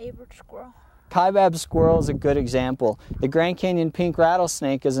or arid squirrel. Kaibab squirrel is a good example. The Grand Canyon pink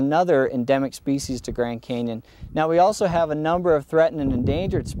rattlesnake is another endemic species to Grand Canyon. Now we also have a number of threatened and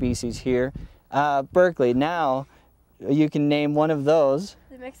endangered species here. Berkeley, now you can name one of those.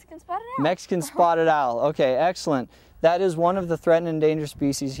 The Mexican spotted owl. Mexican spotted owl. Okay, excellent. That is one of the threatened and endangered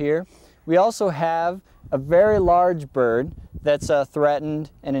species here. We also have a very large bird that's threatened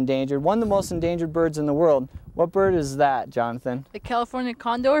and endangered. One of the most endangered birds in the world. What bird is that, Jonathan? The California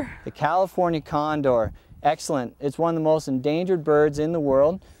condor. The California condor. Excellent. It's one of the most endangered birds in the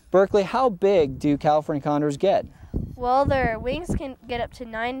world. Berkeley, how big do California condors get? Well, their wings can get up to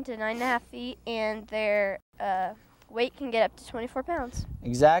 9 to 9.5 feet, and their weight can get up to 24 pounds.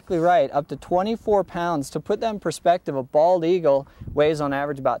 Exactly right, up to 24 pounds. To put that in perspective, a bald eagle weighs on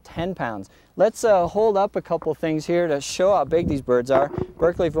average about 10 pounds. Let's hold up a couple things here to show how big these birds are.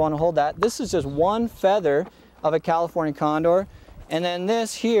 Berkeley, if you want to hold that. This is just one feather of a California condor, and then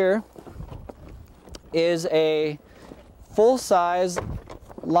this here is a full-size,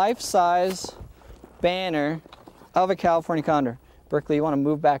 life-size banner of a California condor. Berkeley, you want to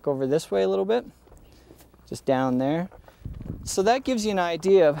move back over this way a little bit? Just down there. So that gives you an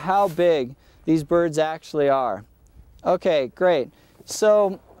idea of how big these birds actually are. Okay, great.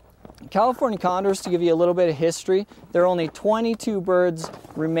 So California condors, to give you a little bit of history, there are only 22 birds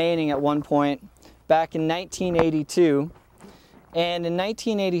remaining at one point back in 1982. And in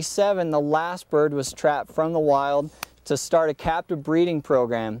 1987, the last bird was trapped from the wild to start a captive breeding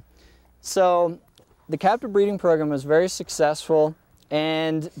program. So the captive breeding program was very successful,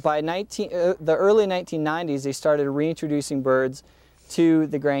 and by the early 1990s, they started reintroducing birds to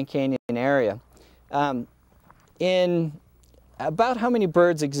the Grand Canyon area. About how many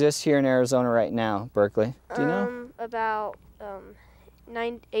birds exist here in Arizona right now, Berkeley? Do you know? About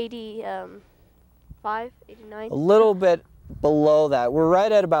 85, 89. A little bit below that. We're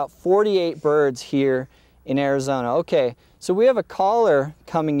right at about 48 birds here in Arizona. Okay, so we have a caller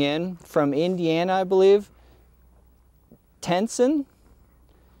coming in from Indiana, I believe. Jensen?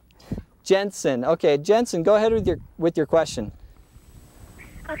 Okay, Jensen, go ahead with your question.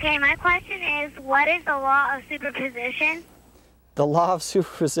 Okay, my question is, what is the law of superposition? The law of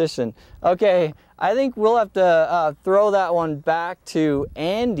superposition. Okay, I think we'll have to throw that one back to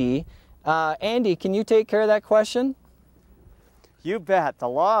Andy. Andy, can you take care of that question? You bet. The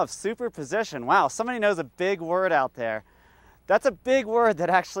law of superposition. Wow, somebody knows a big word out there. That's a big word that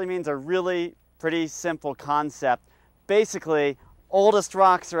actually means a really pretty simple concept. Basically, oldest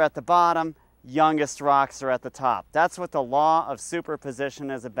rocks are at the bottom, youngest rocks are at the top. That's what the law of superposition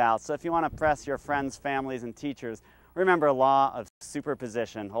is about. So if you want to press your friends, families, and teachers, remember law of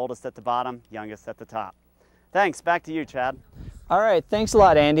superposition. Oldest at the bottom, youngest at the top. Thanks. Back to you, Chad. All right. Thanks a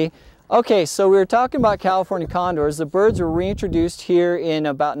lot, Andy. Okay, so we were talking about California condors. The birds were reintroduced here in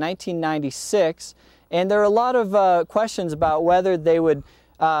about 1996, and there are a lot of questions about whether they would,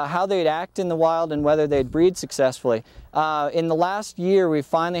 how they'd act in the wild and whether they'd breed successfully. In the last year, we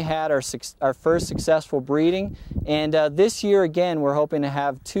finally had our first successful breeding, and this year again, we're hoping to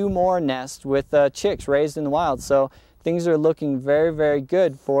have 2 more nests with chicks raised in the wild. So things are looking very, very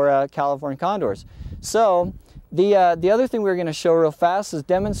good for California condors. So the other thing we're going to show real fast is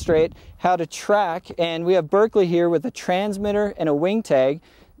demonstrate how to track, and we have Berkeley here with a transmitter and a wing tag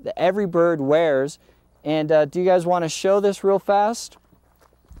that every bird wears, And do you guys want to show this real fast?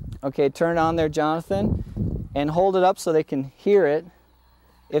 Okay, turn it on there, Jonathan, and hold it up so they can hear it,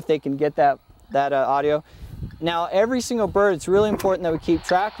 if they can get that audio. Now, every single bird, it's really important that we keep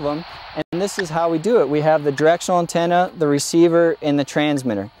track of them, and this is how we do it. We have the directional antenna, the receiver, and the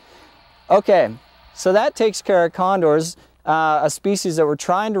transmitter. Okay, so that takes care of condors, a species that we're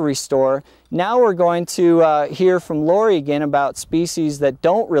trying to restore. Now we're going to hear from Lori again about species that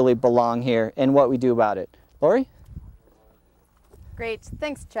don't really belong here and what we do about it. Lori? Great,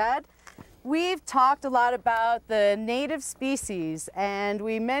 thanks Chad. We've talked a lot about the native species, and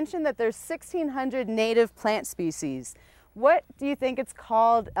we mentioned that there's 1,600 native plant species. What do you think it's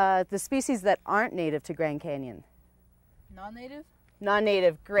called, the species that aren't native to Grand Canyon? Non-native?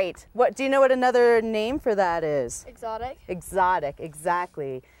 Non-native, great. What, do you know what another name for that is? Exotic. Exotic,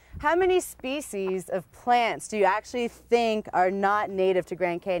 exactly. How many species of plants do you actually think are not native to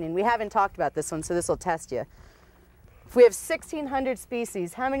Grand Canyon? We haven't talked about this one, so this will test you. If we have 1,600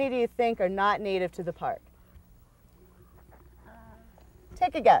 species, how many do you think are not native to the park?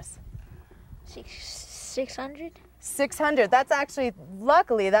 Take a guess. 600? 600. That's actually,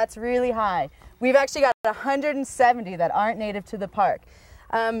 luckily, that's really high. We've actually got 170 that aren't native to the park.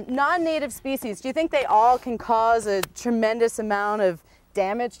 Non-native species, do you think they all can cause a tremendous amount of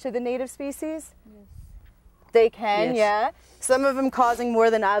damage to the native species? Yes. They can, yes. Yeah. Some of them causing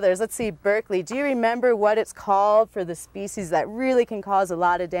more than others. Let's see, Berkeley, do you remember what it's called for the species that really can cause a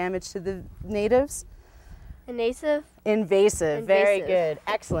lot of damage to the natives? Invasive. Invasive, very good,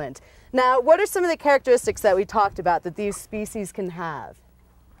 excellent. Now, what are some of the characteristics that we talked about that these species can have?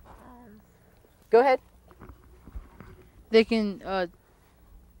 Go ahead. They can,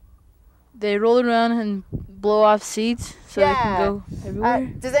 they roll around and blow off seeds so they can go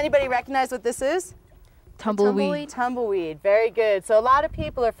everywhere. Does anybody recognize what this is? Tumbleweed. Tumbleweed, very good. So a lot of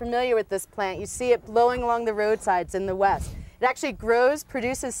people are familiar with this plant. You see it blowing along the roadsides in the west. It actually grows,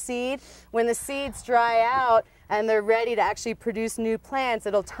 produces seed. When the seeds dry out and they're ready to actually produce new plants,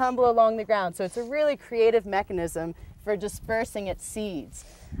 it'll tumble along the ground. So it's a really creative mechanism for dispersing its seeds.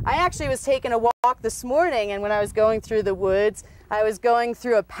 I actually was taking a walk this morning, and when I was going through the woods, I was going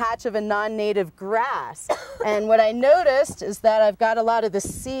through a patch of a non-native grass. And what I noticed is that I've got a lot of the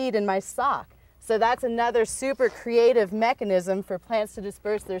seed in my sock. So that's another super creative mechanism for plants to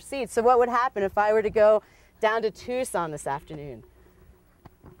disperse their seeds. So what would happen if I were to go down to Tucson this afternoon?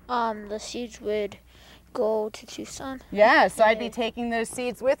 The seeds would go to Tucson. Yeah, so I'd be taking those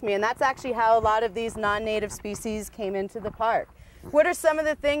seeds with me, and that's actually how a lot of these non-native species came into the park. What are some of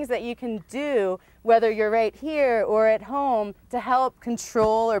the things that you can do, whether you're right here or at home, to help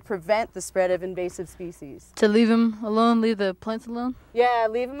control or prevent the spread of invasive species? To leave them alone, leave the plants alone? Yeah,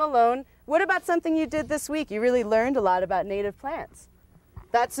 leave them alone. What about something you did this week? You really learned a lot about native plants.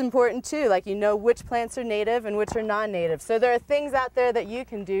 That's important too, like you know which plants are native and which are non-native. So there are things out there that you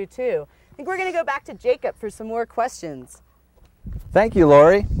can do too. I think we're going to go back to Jacob for some more questions. Thank you,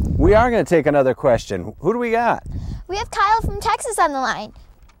 Lori. We are going to take another question. Who do we got? We have Kyle from Texas on the line.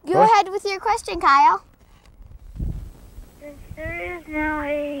 Go ahead with your question, Kyle. Since there is now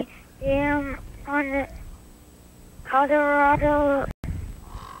a dam on the Colorado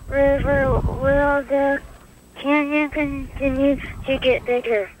River, will the canyon continue to get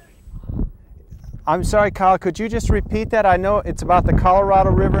bigger? I'm sorry, Kyle, could you just repeat that? I know it's about the Colorado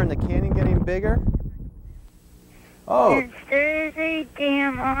River and the canyon getting bigger. Oh. Since there is a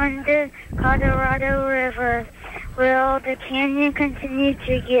dam on the Colorado River, will the canyon continue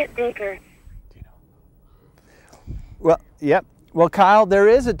to get bigger? Well, yep. Well, Kyle, there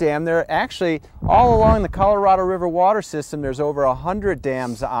is a dam. There actually, all along the Colorado River water system, there's over 100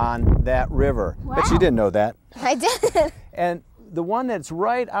 dams on that river. Wow. But you didn't know that. I did. And the one that's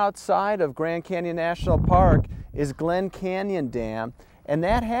right outside of Grand Canyon National Park is Glen Canyon Dam, and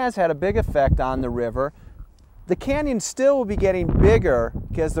that has had a big effect on the river. The canyon still will be getting bigger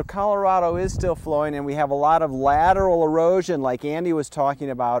because the Colorado is still flowing and we have a lot of lateral erosion like Andy was talking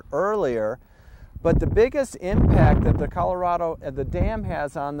about earlier. But the biggest impact that the dam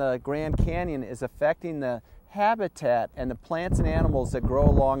has on the Grand Canyon is affecting the habitat and the plants and animals that grow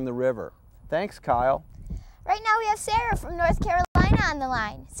along the river. Thanks, Kyle. Right now we have Sarah from North Carolina on the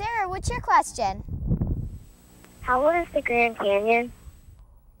line. Sarah, what's your question? How old is the Grand Canyon?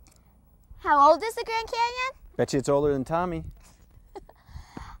 How old is the Grand Canyon? Bet you it's older than Tommy.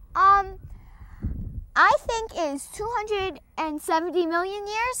 I think is 270 million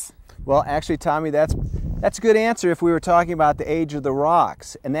years. Well, actually, Tommy, that's a good answer if we were talking about the age of the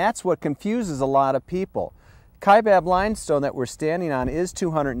rocks, and that's what confuses a lot of people. Kaibab limestone that we're standing on is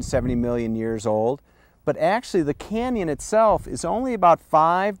 270 million years old, but actually the canyon itself is only about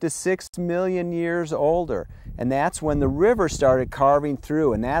 5 to 6 million years older. And that's when the river started carving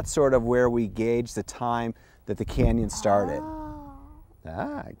through, and that's sort of where we gauge the time that the canyon started.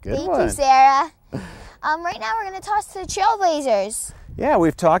 Ah, good one. Thank you, Sarah. Right now we're going to toss to the trailblazers. Yeah,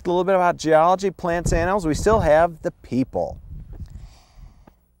 we've talked a little bit about geology, plants, animals. We still have the people.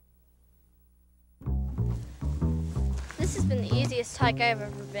 This has been the easiest hike I've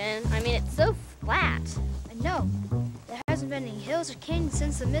ever been. I mean, it's so flat. I know. There hasn't been any hills or canyons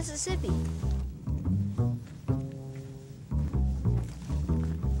since the Mississippi.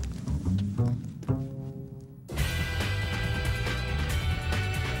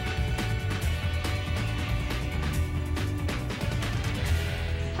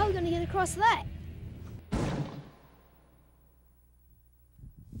 How are we going to get across that?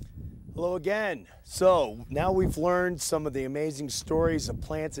 Hello again. So now we've learned some of the amazing stories of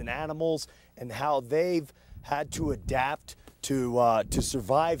plants and animals and how they've had to adapt to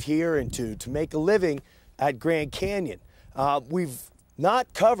survive here and to make a living at Grand Canyon. We've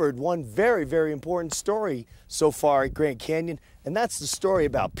not covered one very, very important story so far at Grand Canyon, and that's the story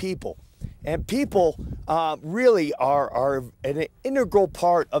about people. And people really are an integral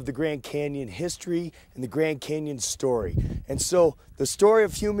part of the Grand Canyon history and the Grand Canyon story. And so the story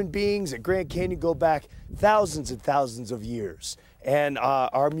of human beings at Grand Canyon go back thousands and thousands of years. And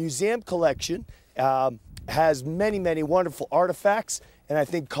our museum collection has many, many wonderful artifacts. And I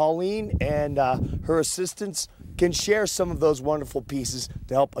think Colleen and her assistants can share some of those wonderful pieces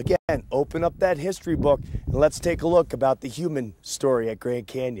to help, again, open up that history book. And let's take a look about the human story at Grand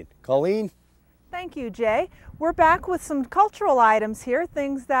Canyon. Colleen? Thank you, Jay. We're back with some cultural items here,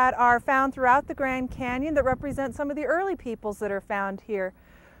 things that are found throughout the Grand Canyon that represent some of the early peoples that are found here.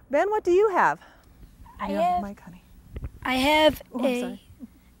 Ben, what do you have? I have a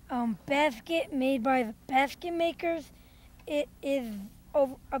basket made by the basket makers. It is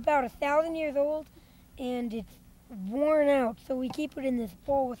about 1,000 years old and it's worn out, so we keep it in this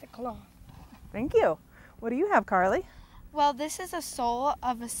bowl with a cloth. Thank you. What do you have, Carly? Well, this is a sole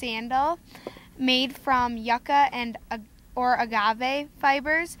of a sandal made from yucca or agave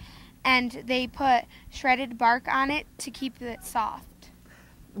fibers, and they put shredded bark on it to keep it soft.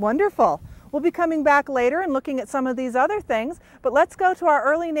 Wonderful. We'll be coming back later and looking at some of these other things, but let's go to our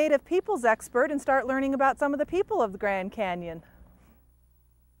early native peoples expert and start learning about some of the people of the Grand Canyon.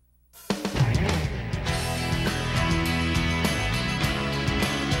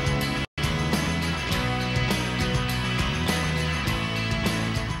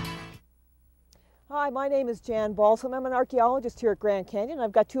 Hi, my name is Jan Balsam. I'm an archaeologist here at Grand Canyon.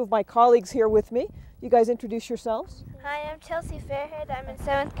 I've got two of my colleagues here with me. You guys introduce yourselves. Hi, I'm Chelsea Fairhead. I'm in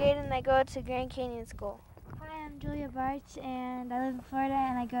 7th grade and I go to Grand Canyon School. Hi, I'm Julia Barch and I live in Florida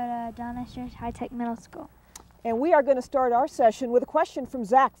and I go to Donna Church High Tech Middle School. And we are going to start our session with a question from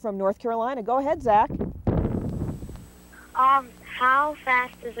Zach from North Carolina. Go ahead, Zach. How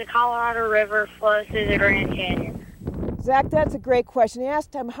fast does the Colorado River flow through the Grand Canyon? Zach, that's a great question. He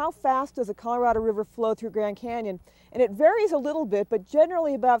asked him, how fast does the Colorado River flow through Grand Canyon? And it varies a little bit, but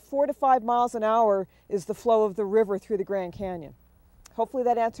generally about 4 to 5 miles an hour is the flow of the river through the Grand Canyon. Hopefully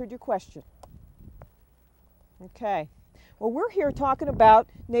that answered your question. Okay. Well, we're here talking about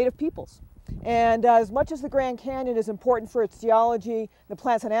native peoples. And as much as the Grand Canyon is important for its geology, the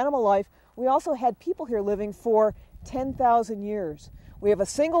plants and animal life, we also had people here living for 10,000 years. We have a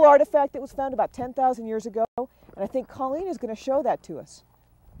single artifact that was found about 10,000 years ago, and I think Colleen is going to show that to us.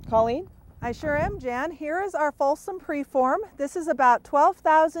 Colleen? I sure am, Jan. Here is our Folsom preform. This is about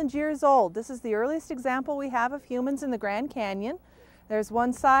 12,000 years old. This is the earliest example we have of humans in the Grand Canyon. There's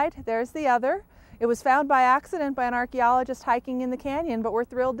one side, there's the other. It was found by accident by an archaeologist hiking in the canyon, but we're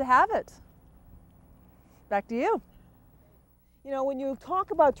thrilled to have it. Back to you. You know, when you talk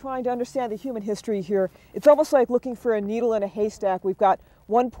about trying to understand the human history here, it's almost like looking for a needle in a haystack. We've got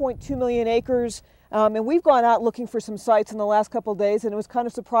 1.2 million acres, and we've gone out looking for some sites in the last couple of days, and it was kind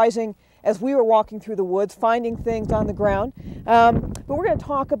of surprising as we were walking through the woods, finding things on the ground. But we're going to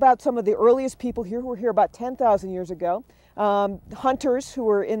talk about some of the earliest people here who were here about 10,000 years ago, hunters who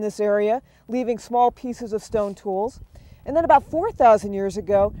were in this area, leaving small pieces of stone tools. And then about 4,000 years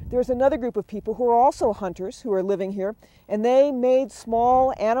ago, there was another group of people who were also hunters who were living here, and they made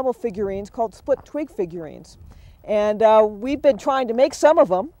small animal figurines called split twig figurines. And we've been trying to make some of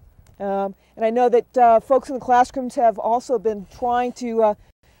them, and I know that folks in the classrooms have also been trying to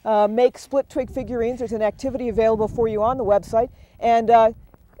make split twig figurines. There's an activity available for you on the website. And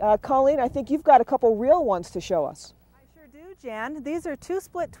Colleen, I think you've got a couple real ones to show us. I sure do, Jan. These are two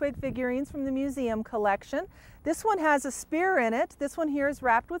split twig figurines from the museum collection. This one has a spear in it. This one here is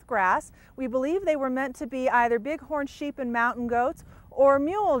wrapped with grass. We believe they were meant to be either bighorn sheep and mountain goats or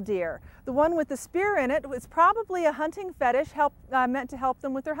mule deer. The one with the spear in it was probably a hunting fetish meant to help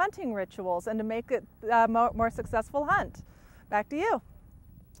them with their hunting rituals and to make it a more successful hunt. Back to you.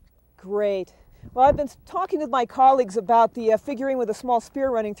 Great. Well, I've been talking with my colleagues about the figurine with a small spear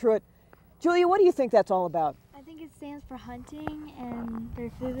running through it. Julia, what do you think that's all about? I think it stands for hunting and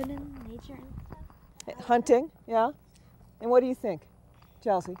their food in nature and stuff. Hunting, yeah. And what do you think,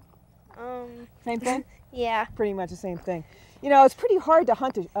 Chelsea? Same thing? Yeah. Pretty much the same thing. You know, it's pretty hard to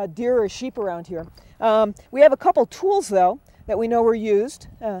hunt a deer or a sheep around here. We have a couple tools, though, that we know were used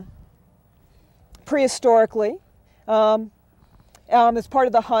prehistorically as part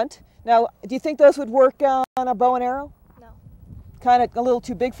of the hunt. Now, do you think those would work on a bow and arrow? No. Kind of a little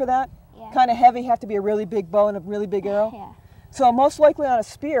too big for that? Yeah. Kind of heavy, have to be a really big bow and a really big arrow? Yeah. So most likely on a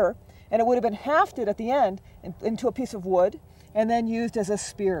spear, and it would have been hafted at the end into a piece of wood and then used as a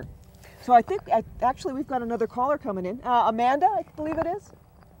spear. So I think, actually we've got another caller coming in. Amanda, I believe it is?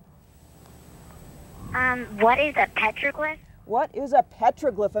 What is a petroglyph? What is a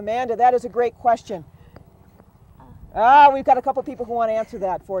petroglyph, Amanda? That is a great question. We've got a couple people who want to answer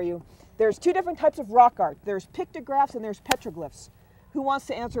that for you. There's two different types of rock art. There's pictographs and there's petroglyphs. Who wants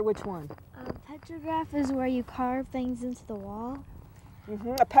to answer which one? Petrograph is where you carve things into the wall.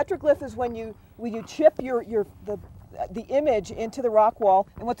 Mm-hmm. A petroglyph is when you chip the image into the rock wall.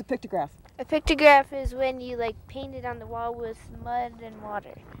 And what's a pictograph? A pictograph is when you paint it on the wall with mud and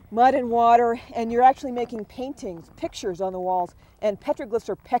water. Mud and water, and you're actually making paintings, pictures on the walls, and petroglyphs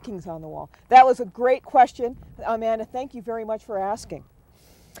are peckings on the wall. That was a great question, Amanda. Thank you very much for asking.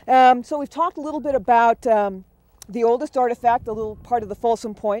 So we've talked a little bit about the oldest artifact, a little part of the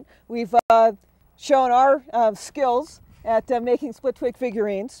Folsom Point. We've shown our skills at making split twig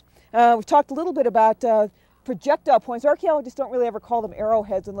figurines. We've talked a little bit about projectile points. Archaeologists don't really ever call them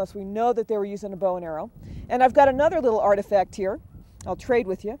arrowheads unless we know that they were using a bow and arrow. And I've got another little artifact here. I'll trade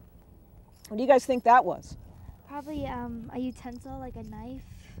with you. What do you guys think that was? Probably a utensil, like a knife.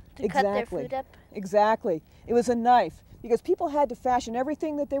 To cut their food up? Exactly. It was a knife because people had to fashion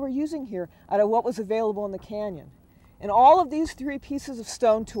everything that they were using here out of what was available in the canyon. And all of these three pieces of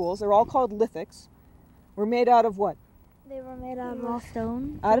stone tools, they're all called lithics, were made out of what? They were made out of all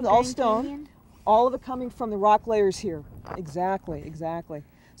stone. Out of all stone. All of it coming from the rock layers here. Exactly, exactly.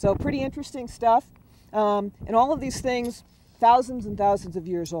 So pretty interesting stuff. And all of these things, thousands and thousands of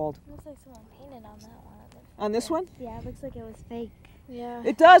years old. It looks like someone painted on that one. On this one? Yeah, it looks like it was fake. Yeah.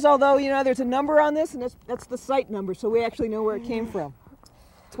 It does, although, you know, there's a number on this, and that's the site number, so we actually know where it came from.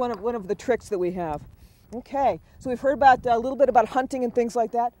 It's one of the tricks that we have. Okay, so we've heard about a little bit about hunting and things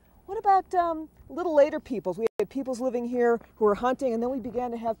like that. What about a little later peoples? We had peoples living here who were hunting, and then we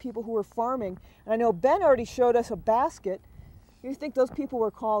began to have people who were farming. And I know Ben already showed us a basket. What do you think those people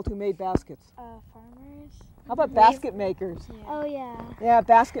were called who made baskets? Farmers. How about basket makers? Yeah. Oh, yeah. Yeah,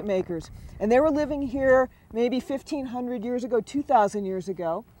 basket makers. And they were living here maybe 1,500 years ago, 2,000 years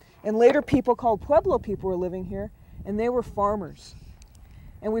ago. And later people called Pueblo people were living here, and they were farmers.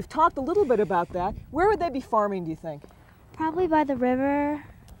 And we've talked a little bit about that. Where would they be farming, do you think? Probably by the river.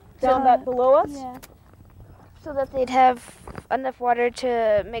 Down that below us? Yeah. So that they'd have enough water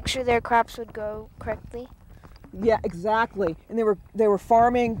to make sure their crops would grow correctly. Yeah, exactly. And they were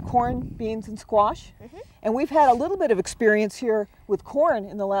farming corn, beans, and squash. Mm-hmm. And we've had a little bit of experience here with corn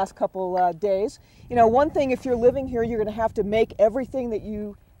in the last couple days. You know, one thing, if you're living here, you're going to have to make everything that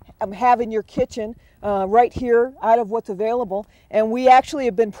you have in your kitchen right here out of what's available. And we actually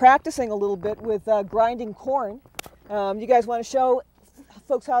have been practicing a little bit with grinding corn. You guys want to show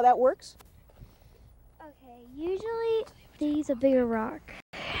folks how that works? Okay, usually they use a bigger rock.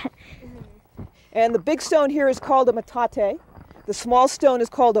 And the big stone here is called a metate. The small stone is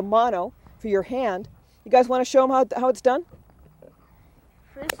called a mano for your hand. You guys want to show them how it's done?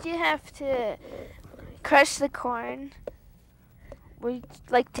 First you have to crush the corn. We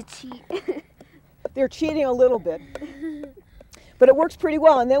like to cheat. They're cheating a little bit. But it works pretty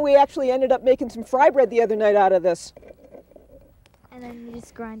well. And then we actually ended up making some fry bread the other night out of this. And then you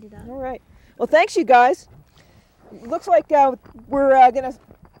just grind it up. All right. Well, thanks, you guys. Looks like we're going to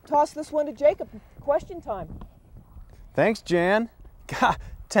toss this one to Jacob. Question time. Thanks, Jan. God,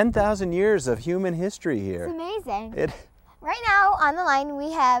 10,000 years of human history here. It's amazing. Right now on the line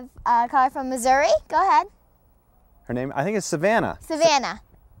we have a caller from Missouri. Go ahead. Her name, I think, is Savannah. Savannah.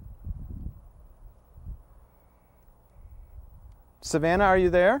 Savannah, are you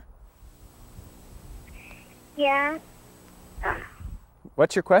there? Yeah.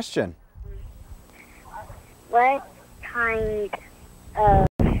 What's your question? What kind of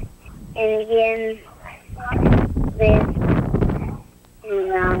Indians live in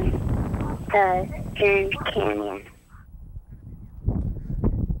the Grand Canyon?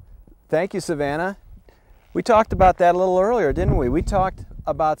 Thank you, Savannah. We talked about that a little earlier, didn't we? We talked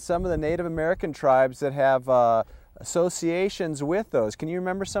about some of the Native American tribes that have associations with those. Can you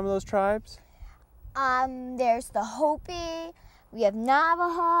remember some of those tribes? There's the Hopi, we have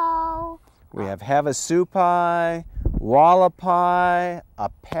Navajo. We have Havasupai, Wallapai,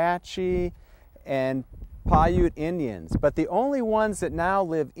 Apache, and Paiute Indians. But the only ones that now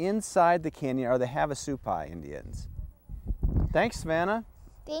live inside the canyon are the Havasupai Indians. Thanks, Savannah.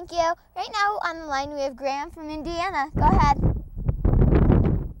 Thank you. Right now on the line we have Graham from Indiana. Go ahead.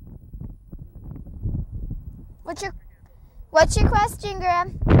 What's your question,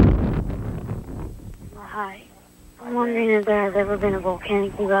 Graham? Hi. I'm wondering if there has ever been a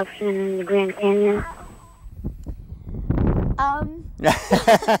volcanic eruption in the Grand Canyon.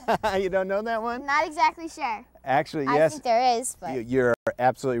 You don't know that one? Not exactly sure. Actually, yes. I think there is, but... You're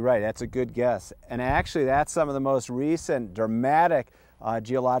absolutely right. That's a good guess. And actually, that's some of the most recent dramatic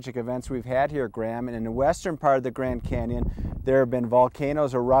geologic events we've had here, Graham. And in the western part of the Grand Canyon, there have been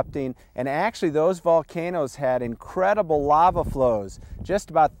volcanoes erupting. And actually, those volcanoes had incredible lava flows. Just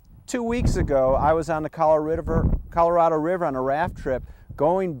about 2 weeks ago, I was on the Colorado River on a raft trip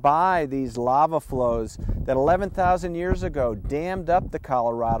going by these lava flows that 11,000 years ago dammed up the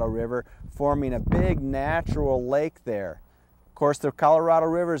Colorado River, forming a big natural lake there. Of course, the Colorado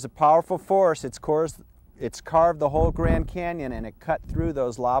River is a powerful force. It's carved the whole Grand Canyon and it cut through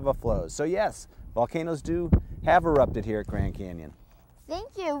those lava flows. So yes, volcanoes do have erupted here at Grand Canyon.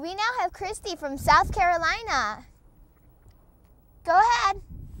 Thank you. We now have Christy from South Carolina. Go ahead.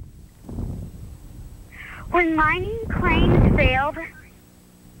 When mining claims failed,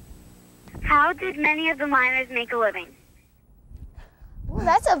 how did many of the miners make a living? Ooh,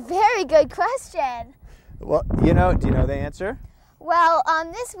 that's a very good question. Well, do you know the answer? Well,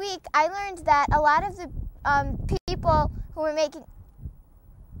 this week I learned that a lot of the people who were making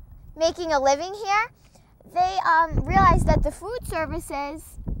a living here, they realized that the food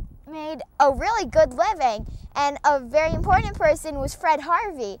services made a really good living, and a very important person was Fred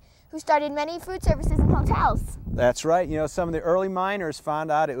Harvey, who started many food services and hotels. That's right. Some of the early miners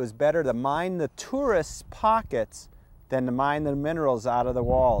found out it was better to mine the tourists' pockets than to mine the minerals out of the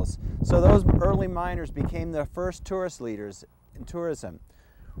walls. So those early miners became the first tourist leaders in tourism.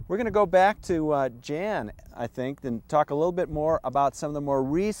 We're going to go back to Jan, I think, and talk a little bit more about some of the more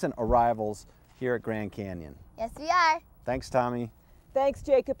recent arrivals here at Grand Canyon. Yes, we are. Thanks, Tommy. Thanks,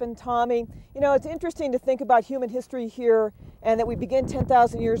 Jacob and Tommy. It's interesting to think about human history here, and that we begin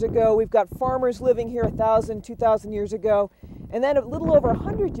 10,000 years ago. We've got farmers living here 1,000, 2,000 years ago. And then a little over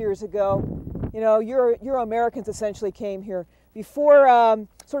 100 years ago, Euro-Americans essentially came here. Before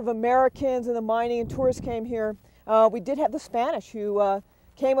sort of Americans and the mining and tourists came here, we did have the Spanish who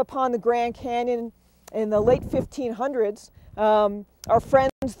came upon the Grand Canyon in the late 1500s. Our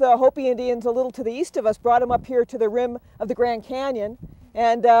friends, the Hopi Indians, a little to the east of us, brought them up here to the rim of the Grand Canyon.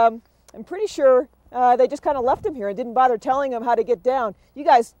 And I'm pretty sure they just kind of left them here and didn't bother telling them how to get down. You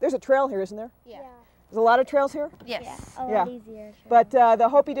guys, there's a trail here, isn't there? Yeah. There's a lot of trails here? Yes. A lot easier. But the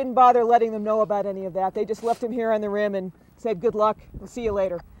Hopi didn't bother letting them know about any of that. They just left them here on the rim and said, good luck, we'll see you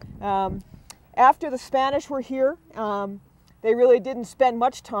later. After the Spanish were here, they really didn't spend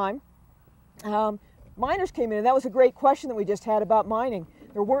much time. Miners came in, and that was a great question that we just had about mining.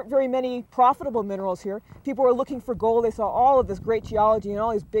 There weren't very many profitable minerals here. People were looking for gold. They saw all of this great geology and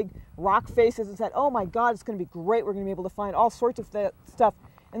all these big rock faces and said, oh my God, it's going to be great. We're going to be able to find all sorts of stuff.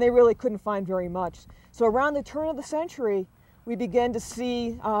 And they really couldn't find very much. So around the turn of the century, we began to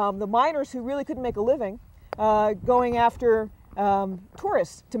see the miners who really couldn't make a living going after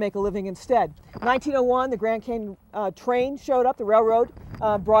tourists to make a living instead. 1901, the Grand Canyon train showed up. The railroad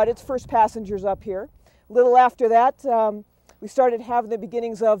brought its first passengers up here. A little after that, we started having the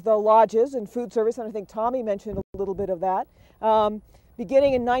beginnings of the lodges and food service, and I think Tommy mentioned a little bit of that.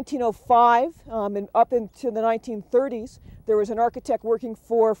 Beginning in 1905 and up into the 1930s, there was an architect working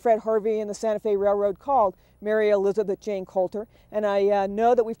for Fred Harvey and the Santa Fe Railroad called Mary Elizabeth Jane Coulter, and I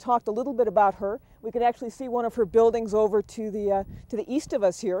know that we've talked a little bit about her. We can actually see one of her buildings over to the east of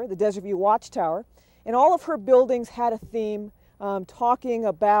us here, the Desert View Watchtower, and all of her buildings had a theme talking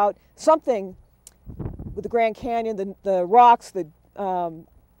about something with the Grand Canyon, the rocks, the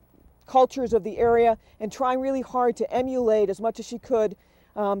cultures of the area, and trying really hard to emulate as much as she could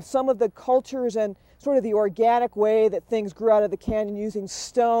some of the cultures and sort of the organic way that things grew out of the canyon, using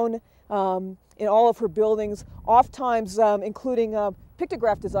stone in all of her buildings, oftentimes including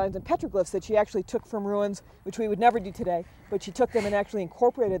pictograph designs and petroglyphs that she actually took from ruins, which we would never do today, but she took them and actually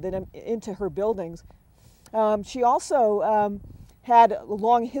incorporated them into her buildings. She also had a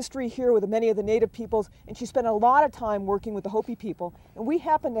long history here with many of the native peoples, and she spent a lot of time working with the Hopi people. And we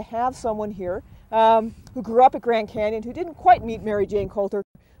happen to have someone here who grew up at Grand Canyon, who didn't quite meet Mary Jane Coulter,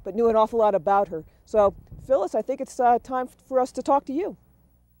 but knew an awful lot about her. So, Phyllis, I think it's time for us to talk to you.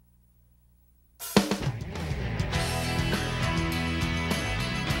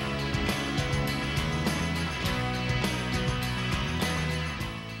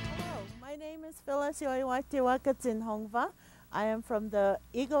 My name is Phyllis Yoiwatiwakatsinhongva. I am from the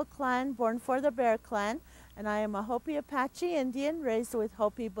Eagle clan, born for the Bear clan, and I am a Hopi Apache Indian raised with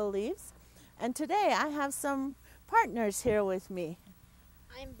Hopi beliefs. And today I have some partners here with me.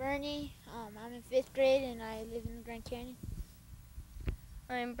 I'm Bernie. I'm in 5th grade and I live in Grand Canyon.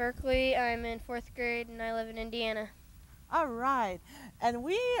 I'm Berkeley. I'm in 4th grade and I live in Indiana. All right. And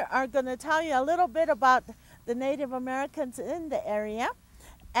we are going to tell you a little bit about the Native Americans in the area.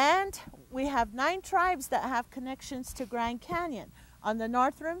 And we have 9 tribes that have connections to Grand Canyon. On the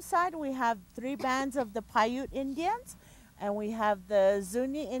North Rim side, we have 3 bands of the Paiute Indians, and we have the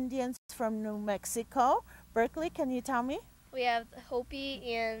Zuni Indians from New Mexico. Berkeley, can you tell me? We have the Hopi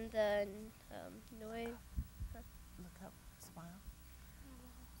and the Noi. Look up, smile.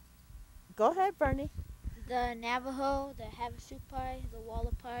 Go ahead, Bernie. The Navajo, the Havasupai, the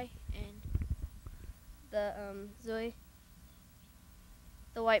Wallapai, and the Zoi,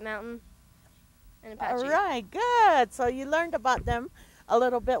 the White Mountain, and Apache. All right, good. So you learned about them a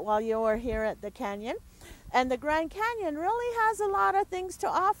little bit while you were here at the canyon. And the Grand Canyon really has a lot of things to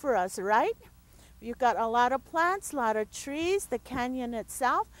offer us, right? You've got a lot of plants, a lot of trees, the canyon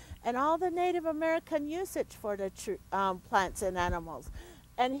itself, and all the Native American usage for the plants and animals.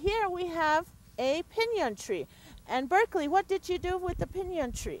 And here we have a pinyon tree. And Berkeley, what did you do with the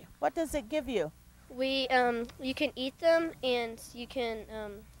pinyon tree? What does it give you? We, you can eat them and you can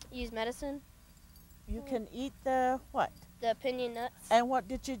use medicine. You can eat the what? The pinyon nuts. And what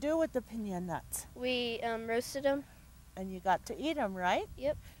did you do with the pinyon nuts? We roasted them. And you got to eat them, right?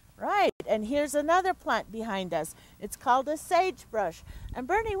 Yep. Right, and here's another plant behind us. It's called a sagebrush. And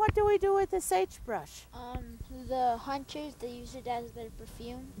Bernie, what do we do with the sagebrush? The hunters, they use it as their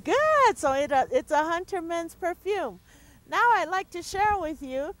perfume. Good, so it's a hunterman's perfume. Now I'd like to share with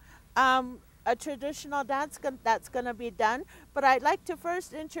you a traditional dance that's going to be done, but I'd like to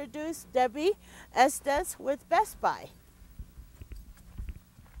first introduce Debbie Estes with Best Buy.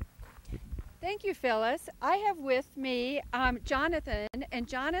 Thank you, Phyllis. I have with me Jonathan, and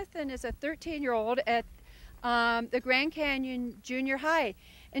Jonathan is a 13-year-old at the Grand Canyon Junior High.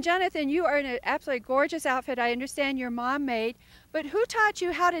 And Jonathan, you are in an absolutely gorgeous outfit. I understand your mom made, but who taught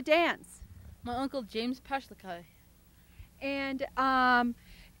you how to dance? My uncle James Pashlikai. And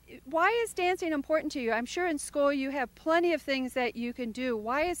why is dancing important to you? I'm sure in school you have plenty of things that you can do.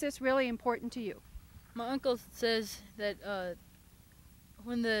 Why is this really important to you? My uncle says that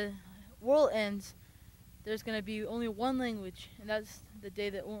when the world ends, there's going to be only one language, and that's the day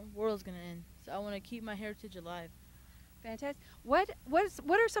that the world's going to end. So I want to keep my heritage alive. Fantastic. What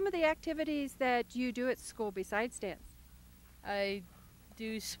are some of the activities that you do at school besides dance? I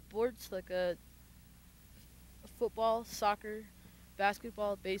do sports like football, soccer,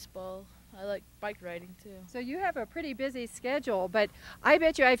 basketball, baseball. I like bike riding too. So you have a pretty busy schedule, but I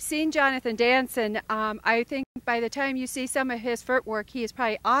bet you I've seen Jonathan dance, and I think by the time you see some of his footwork, he is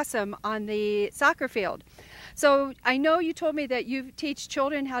probably awesome on the soccer field. So I know you told me that you teach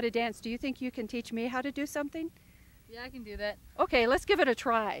children how to dance. Do you think you can teach me how to do something? Yeah, I can do that. Okay, let's give it a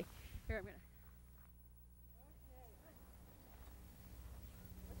try. Here, I'm gonna.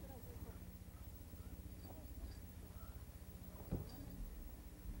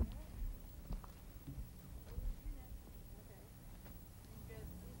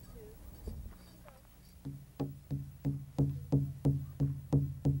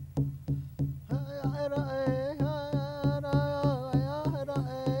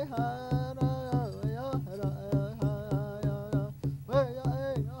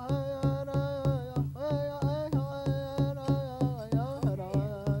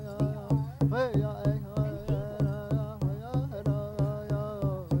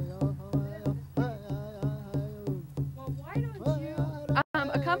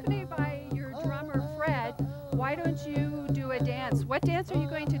 Accompanied by your drummer Fred, why don't you do a dance? What dance are you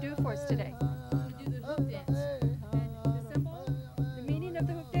going to do for us today? I'm going to do the hoop dance. And the symbol? The meaning of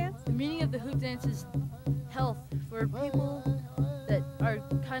the hoop dance? The meaning of the hoop dance is health for people that are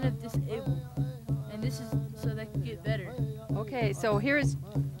kind of disabled. And this is so they can get better. Okay, so here's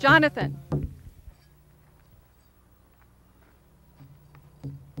Jonathan.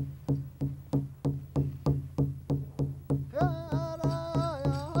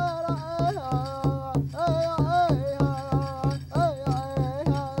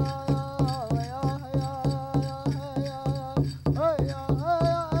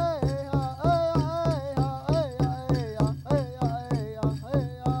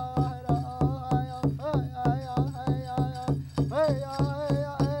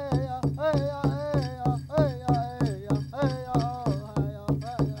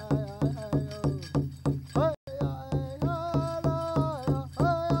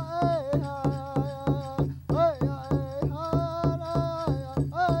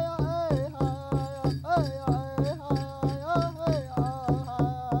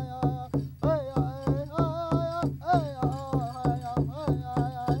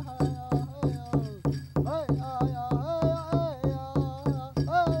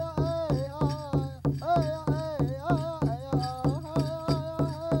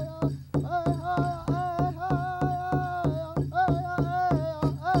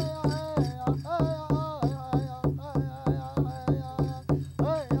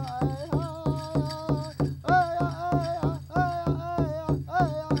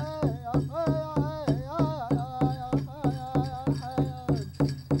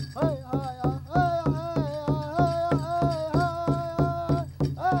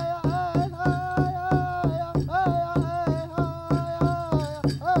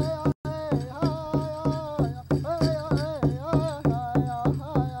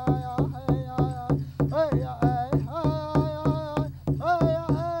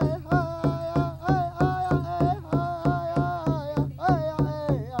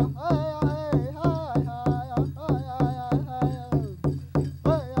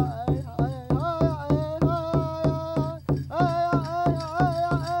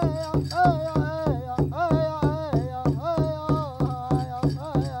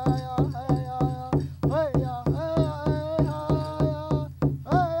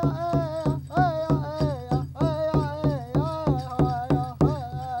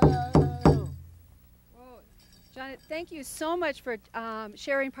 you so much for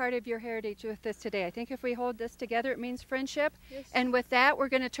sharing part of your heritage with us today. I think if we hold this together, it means friendship. Yes. And with that, we're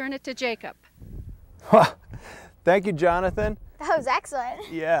going to turn it to Jacob. Thank you, Jonathan. That was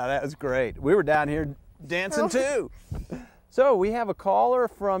excellent. Yeah, that was great. We were down here dancing too. So we have a caller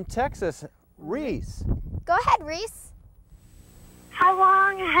from Texas, Reese. Go ahead, Reese. How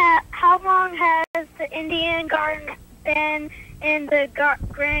long has the Indian Garden been in the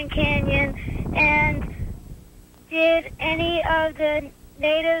Grand Canyon, and did any of the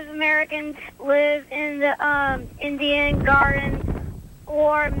Native Americans live in the Indian Garden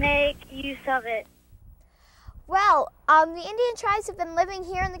or make use of it? Well, the Indian tribes have been living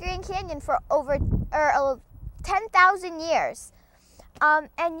here in the Grand Canyon for over 10,000 years. And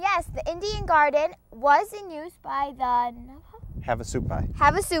yes, the Indian Garden was in use by the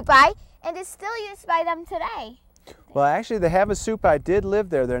Havasupai, and is still used by them today. Well, actually, the Havasupai did live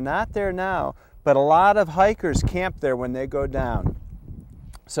there. They're not there now, but a lot of hikers camp there when they go down.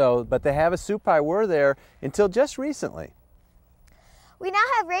 So, but the Havasupai were there until just recently. We now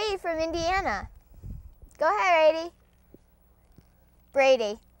have Brady from Indiana. Go ahead, Brady.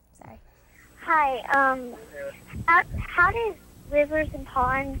 Brady, sorry. Hi, how did rivers and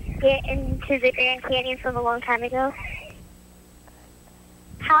ponds get into the Grand Canyon from a long time ago?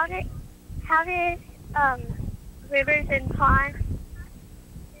 How did rivers and ponds?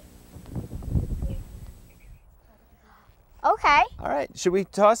 Okay. All right, should we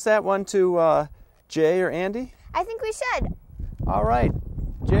toss that one to Jay or Andy? I think we should. All right,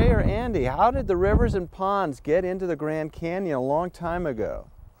 Jay or Andy, how did the rivers and ponds get into the Grand Canyon a long time ago?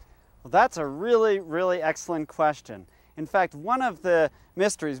 Well, that's a really, really excellent question. In fact, one of the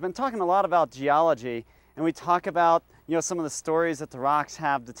mysteries, we've been talking a lot about geology, and we talk about, some of the stories that the rocks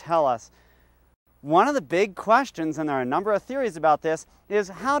have to tell us. One of the big questions, and there are a number of theories about this, is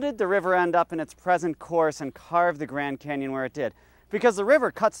how did the river end up in its present course and carve the Grand Canyon where it did? Because the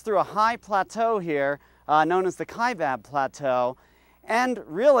river cuts through a high plateau here, known as the Kaibab Plateau, and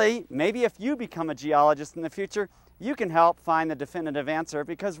really, maybe if you become a geologist in the future, you can help find the definitive answer,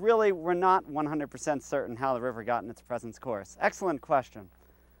 because really we're not 100% certain how the river got in its present course. Excellent question.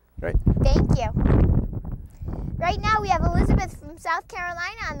 Great. Thank you. Right now we have Elizabeth from South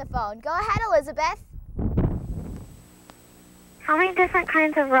Carolina on the phone. Go ahead, Elizabeth. How many different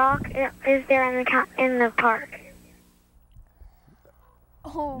kinds of rock is there in the park?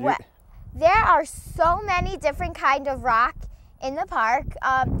 Oh, there are so many different kinds of rock in the park.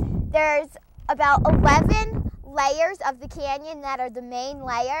 There's about 11 layers of the canyon that are the main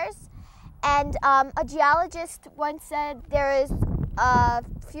layers, and a geologist once said there is a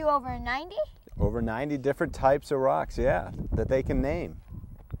few over 90. Over 90 different types of rocks, yeah, that they can name.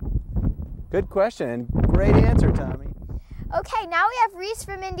 Good question and great answer, Tommy. Okay, now we have Reese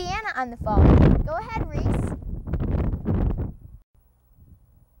from Indiana on the phone. Go ahead, Reese.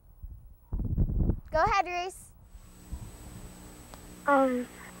 Go ahead, Reese.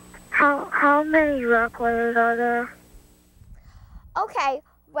 How many rock layers are there? Okay,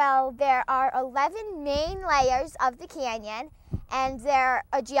 well, there are 11 main layers of the canyon, and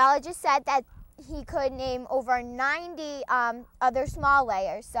a geologist said that he could name over 90 other small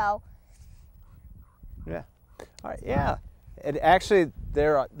layers, so. Yeah, all right, yeah. And actually,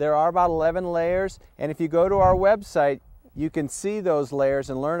 there are about 11 layers, and if you go to our website, you can see those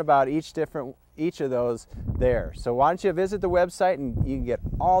layers and learn about each of those there. So why don't you visit the website and you can get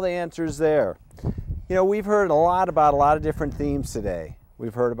all the answers there. We've heard a lot about a lot of different themes today.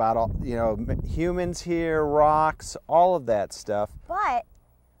 We've heard about humans here, rocks, all of that stuff. But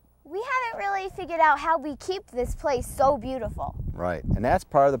we haven't really figured out how we keep this place so beautiful. Right, and that's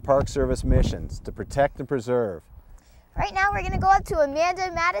part of the Park Service missions, to protect and preserve. Right now we're going to go up to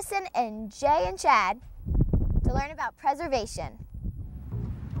Amanda, Madison, and Jay and Chad to learn about preservation.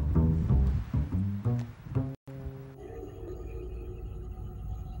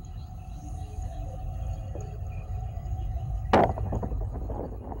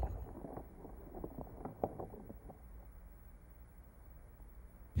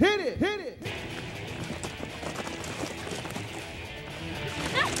 Hit it! Hit it!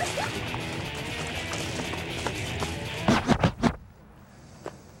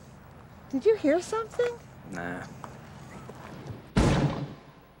 Did you hear something? Nah.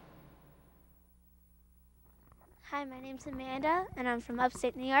 Hi, my name's Amanda, and I'm from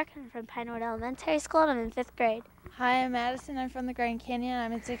upstate New York. I'm from Pinewood Elementary School, and I'm in 5th grade. Hi, I'm Madison. I'm from the Grand Canyon.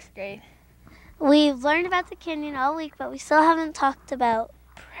 I'm in 6th grade. We've learned about the canyon all week, but we still haven't talked about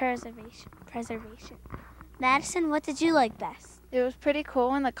preservation. Madison, what did you like best? It was pretty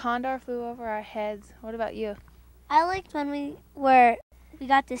cool when the condor flew over our heads. What about you? I liked when we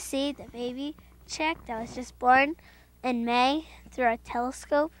got to see the baby chick that was just born in May through a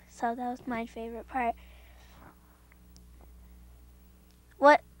telescope, so that was my favorite part.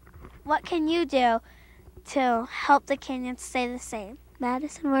 What can you do to help the canyon stay the same?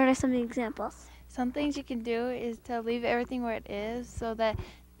 Madison, what are some examples? Some things you can do is to leave everything where it is so that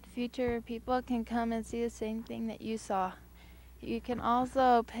future people can come and see the same thing that you saw. You can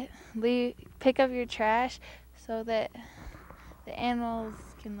also pick up your trash so that the animals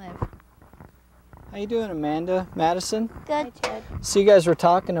can live. How you doing, Amanda? Madison? Good. So you guys were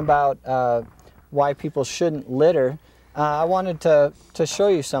talking about why people shouldn't litter. I wanted to show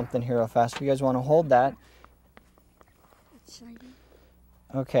you something here real fast. If you guys want to hold that.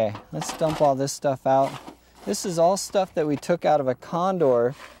 Okay, let's dump all this stuff out. This is all stuff that we took out of a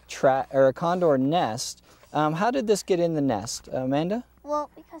condor nest. How did this get in the nest, Amanda? Well,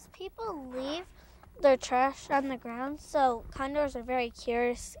 because people leave their trash on the ground, so condors are very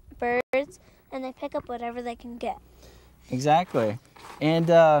curious birds, and they pick up whatever they can get. Exactly. And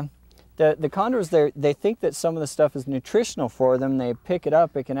the condors, they think that some of the stuff is nutritional for them. They pick it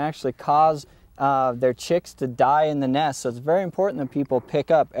up. It can actually cause their chicks to die in the nest. So it's very important that people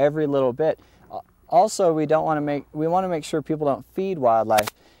pick up every little bit. Also, we want to make sure people don't feed wildlife.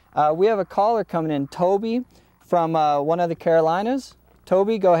 We have a caller coming in, Toby, from one of the Carolinas.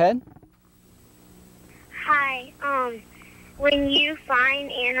 Toby, go ahead. Hi. When you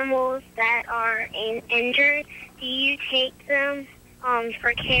find animals that are injured, do you take them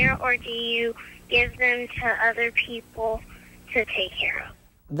for care, or do you give them to other people to take care of?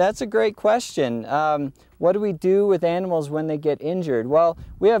 That's a great question. What do we do with animals when they get injured? Well,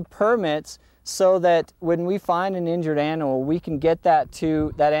 we have permits so that when we find an injured animal, we can get that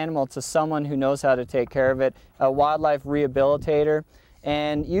animal to someone who knows how to take care of it, a wildlife rehabilitator.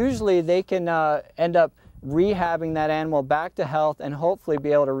 And usually they can end up rehabbing that animal back to health and hopefully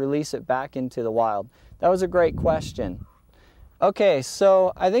be able to release it back into the wild. That was a great question. Okay,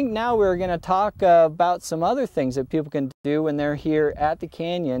 so I think now we're going to talk about some other things that people can do when they're here at the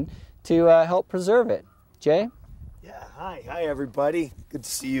canyon to help preserve it. Jay? Yeah, hi everybody. Good to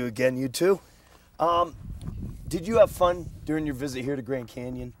see you again, you two. Did you have fun during your visit here to Grand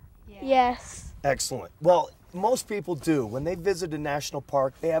Canyon? Yes. Excellent. Well, most people do. When they visit a national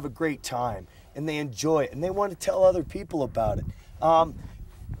park, they have a great time and they enjoy it and they want to tell other people about it.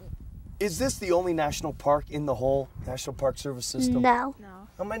 Is this the only national park in the whole National Park Service system? No.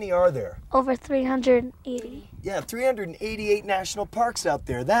 How many are there? Over 380. Yeah, 388 national parks out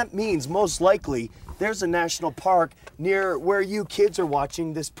there. That means most likely there's a national park near where you kids are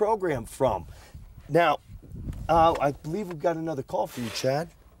watching this program from. Now, I believe we've got another call for you, Chad.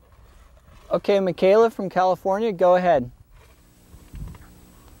 Okay, Michaela from California, go ahead.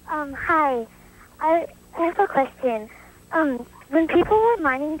 Hi. I have a question. When people were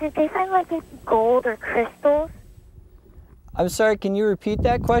mining, did they find like gold or crystals? I'm sorry, can you repeat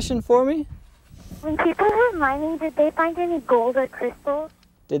that question for me? When people were mining, did they find any gold or crystals?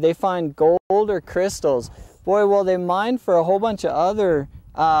 Did they find gold or crystals? Boy, well, they mined for a whole bunch of other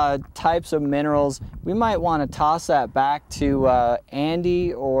types of minerals. We might want to toss that back to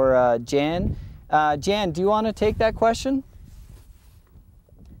Andy or Jan. Jan, do you want to take that question?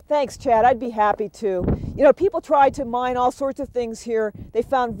 Thanks, Chad. I'd be happy to. You know, people tried to mine all sorts of things here. They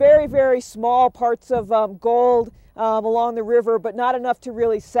found very, very small parts of gold along the river, but not enough to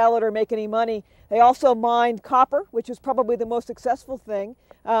really sell it or make any money. They also mined copper, which was probably the most successful thing,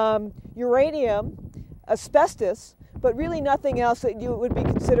 uranium, asbestos, but really nothing else that would be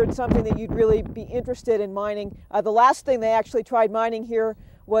considered something that you'd really be interested in mining. The last thing they actually tried mining here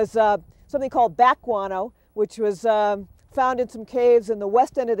was something called back guano, which was found in some caves in the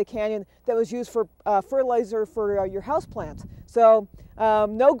west end of the canyon that was used for fertilizer for your houseplants. So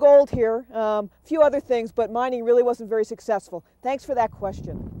no gold here, a few other things, but mining really wasn't very successful. Thanks for that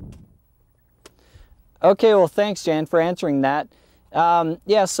question. Okay, well, thanks, Jan, for answering that.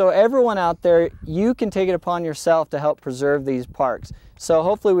 Yeah, so everyone out there, you can take it upon yourself to help preserve these parks. So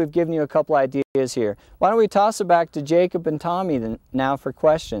hopefully we've given you a couple ideas here. Why don't we toss it back to Jacob and Tommy now for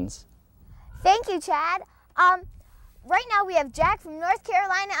questions? Thank you, Chad. Right now we have Jack from North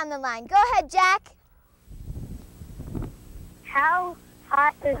Carolina on the line. Go ahead, Jack. How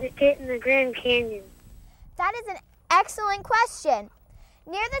hot does it get in the Grand Canyon? That is an excellent question.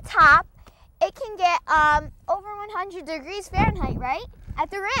 Near the top, it can get over 100 degrees Fahrenheit, right?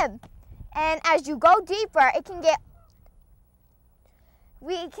 At the rim. And as you go deeper,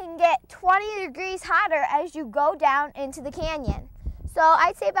 we can get 20 degrees hotter as you go down into the canyon. So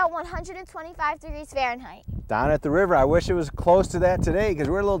I'd say about 125 degrees Fahrenheit. Down at the river, I wish it was close to that today because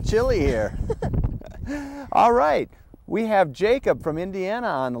we're a little chilly here. All right, we have Jacob from Indiana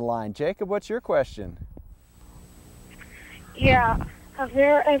on the line. Jacob, what's your question? Yeah. Have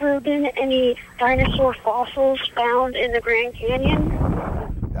there ever been any dinosaur fossils found in the Grand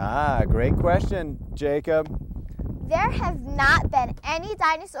Canyon? Ah, great question, Jacob. There have not been any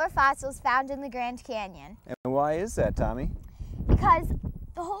dinosaur fossils found in the Grand Canyon. And why is that, Tommy? Because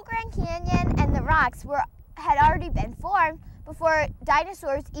the whole Grand Canyon and the rocks had already been formed before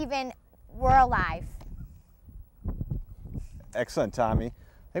dinosaurs even were alive. Excellent, Tommy.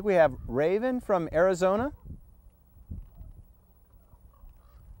 I think we have Raven from Arizona.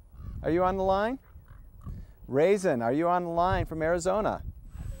 Are you on the line? Raisin, are you on the line from Arizona?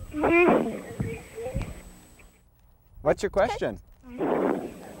 What's your question?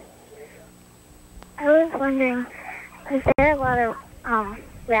 I was wondering, is there a lot of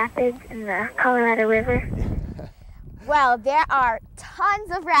rapids in the Colorado River? Well, there are tons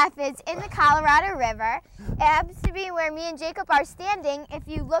of rapids in the Colorado River. It happens to be where me and Jacob are standing. If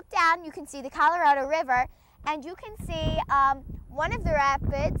you look down, you can see the Colorado River, and you can see one of the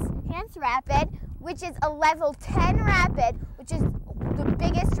rapids, Hans Rapid, which is a level 10 rapid, which is the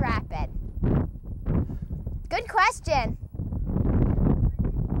biggest rapid. Good question.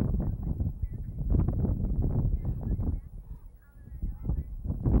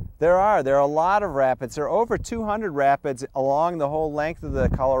 There are a lot of rapids. There are over 200 rapids along the whole length of the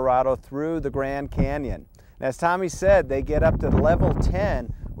Colorado through the Grand Canyon. And as Tommy said, they get up to level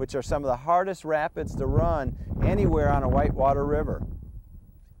 10, which are some of the hardest rapids to run anywhere on a whitewater river.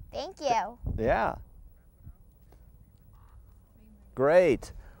 Thank you. Yeah.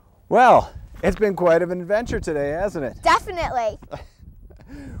 Great. Well, it's been quite an adventure today, hasn't it? Definitely.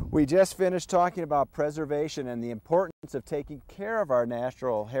 We just finished talking about preservation and the importance of taking care of our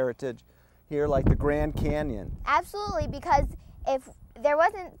natural heritage here like the Grand Canyon. Absolutely, because if there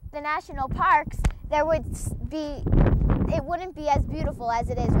wasn't the national parks, it wouldn't be as beautiful as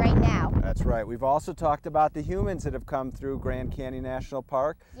it is right now. That's right. We've also talked about the humans that have come through Grand Canyon National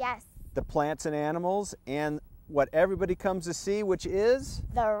Park. Yes. The plants and animals, and what everybody comes to see, which is?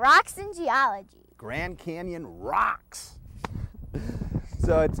 The rocks in geology. Grand Canyon rocks.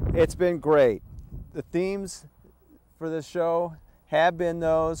 So it's been great. The themes for this show have been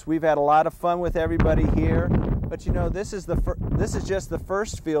those. We've had a lot of fun with everybody here. But you know, this is just the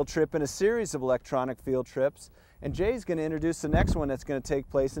first field trip in a series of electronic field trips. And Jay's going to introduce the next one that's going to take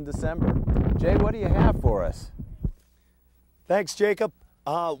place in December. Jay, what do you have for us? Thanks, Jacob.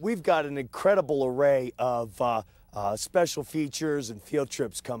 We've got an incredible array of special features and field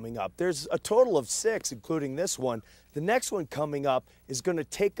trips coming up. There's a total of 6, including this one. The next one coming up is going to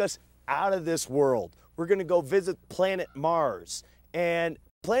take us out of this world. We're going to go visit planet Mars. And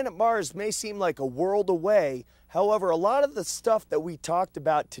planet Mars may seem like a world away. However, a lot of the stuff that we talked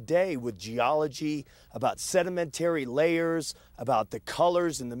about today with geology, about sedimentary layers, about the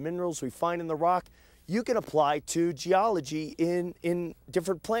colors and the minerals we find in the rock, you can apply to geology in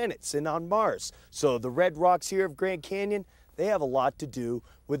different planets and on Mars. So the red rocks here of Grand Canyon, they have a lot to do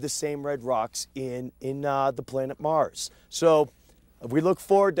with the same red rocks in the planet Mars. So we look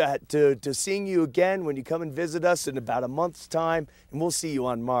forward to seeing you again when you come and visit us in about a month's time, and we'll see you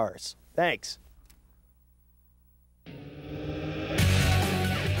on Mars. Thanks.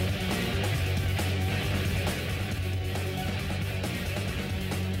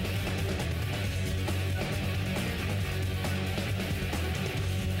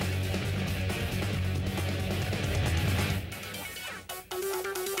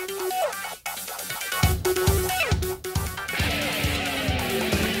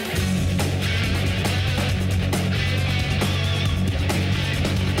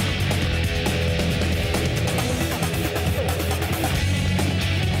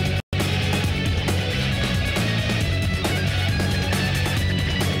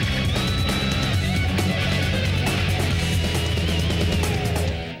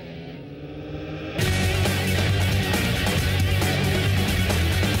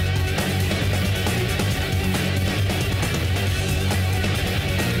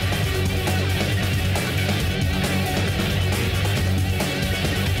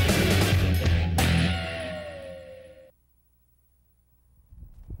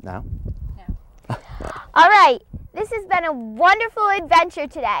 Now? All right, this has been a wonderful adventure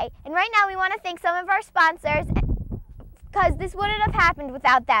today. And right now we want to thank some of our sponsors because this wouldn't have happened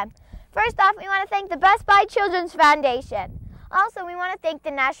without them. First off, we want to thank the Best Buy Children's Foundation. Also, we want to thank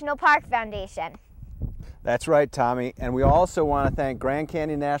the National Park Foundation. That's right, Tommy. And we also want to thank Grand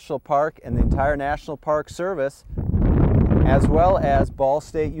Canyon National Park and the entire National Park Service, as well as Ball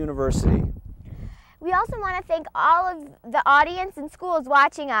State University. We also want to thank all of the audience and schools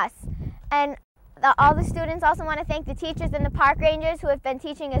watching us. And all the students also want to thank the teachers and the park rangers who have been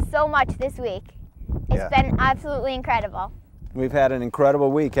teaching us so much this week. It's been absolutely incredible. We've had an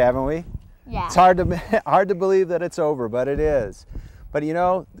incredible week, haven't we? Yeah. It's hard to believe that it's over, but it is. But you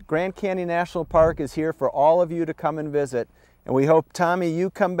know, Grand Canyon National Park is here for all of you to come and visit. And we hope, Tommy, you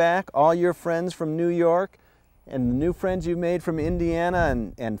come back, all your friends from New York, and the new friends you've made from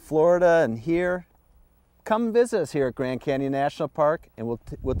Indiana and Florida and here. Come visit us here at Grand Canyon National Park, and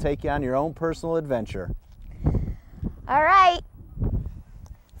we'll take you on your own personal adventure. All right.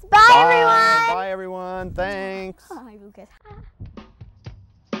 Bye, everyone. Bye, everyone. Thanks. Oh, Lucas.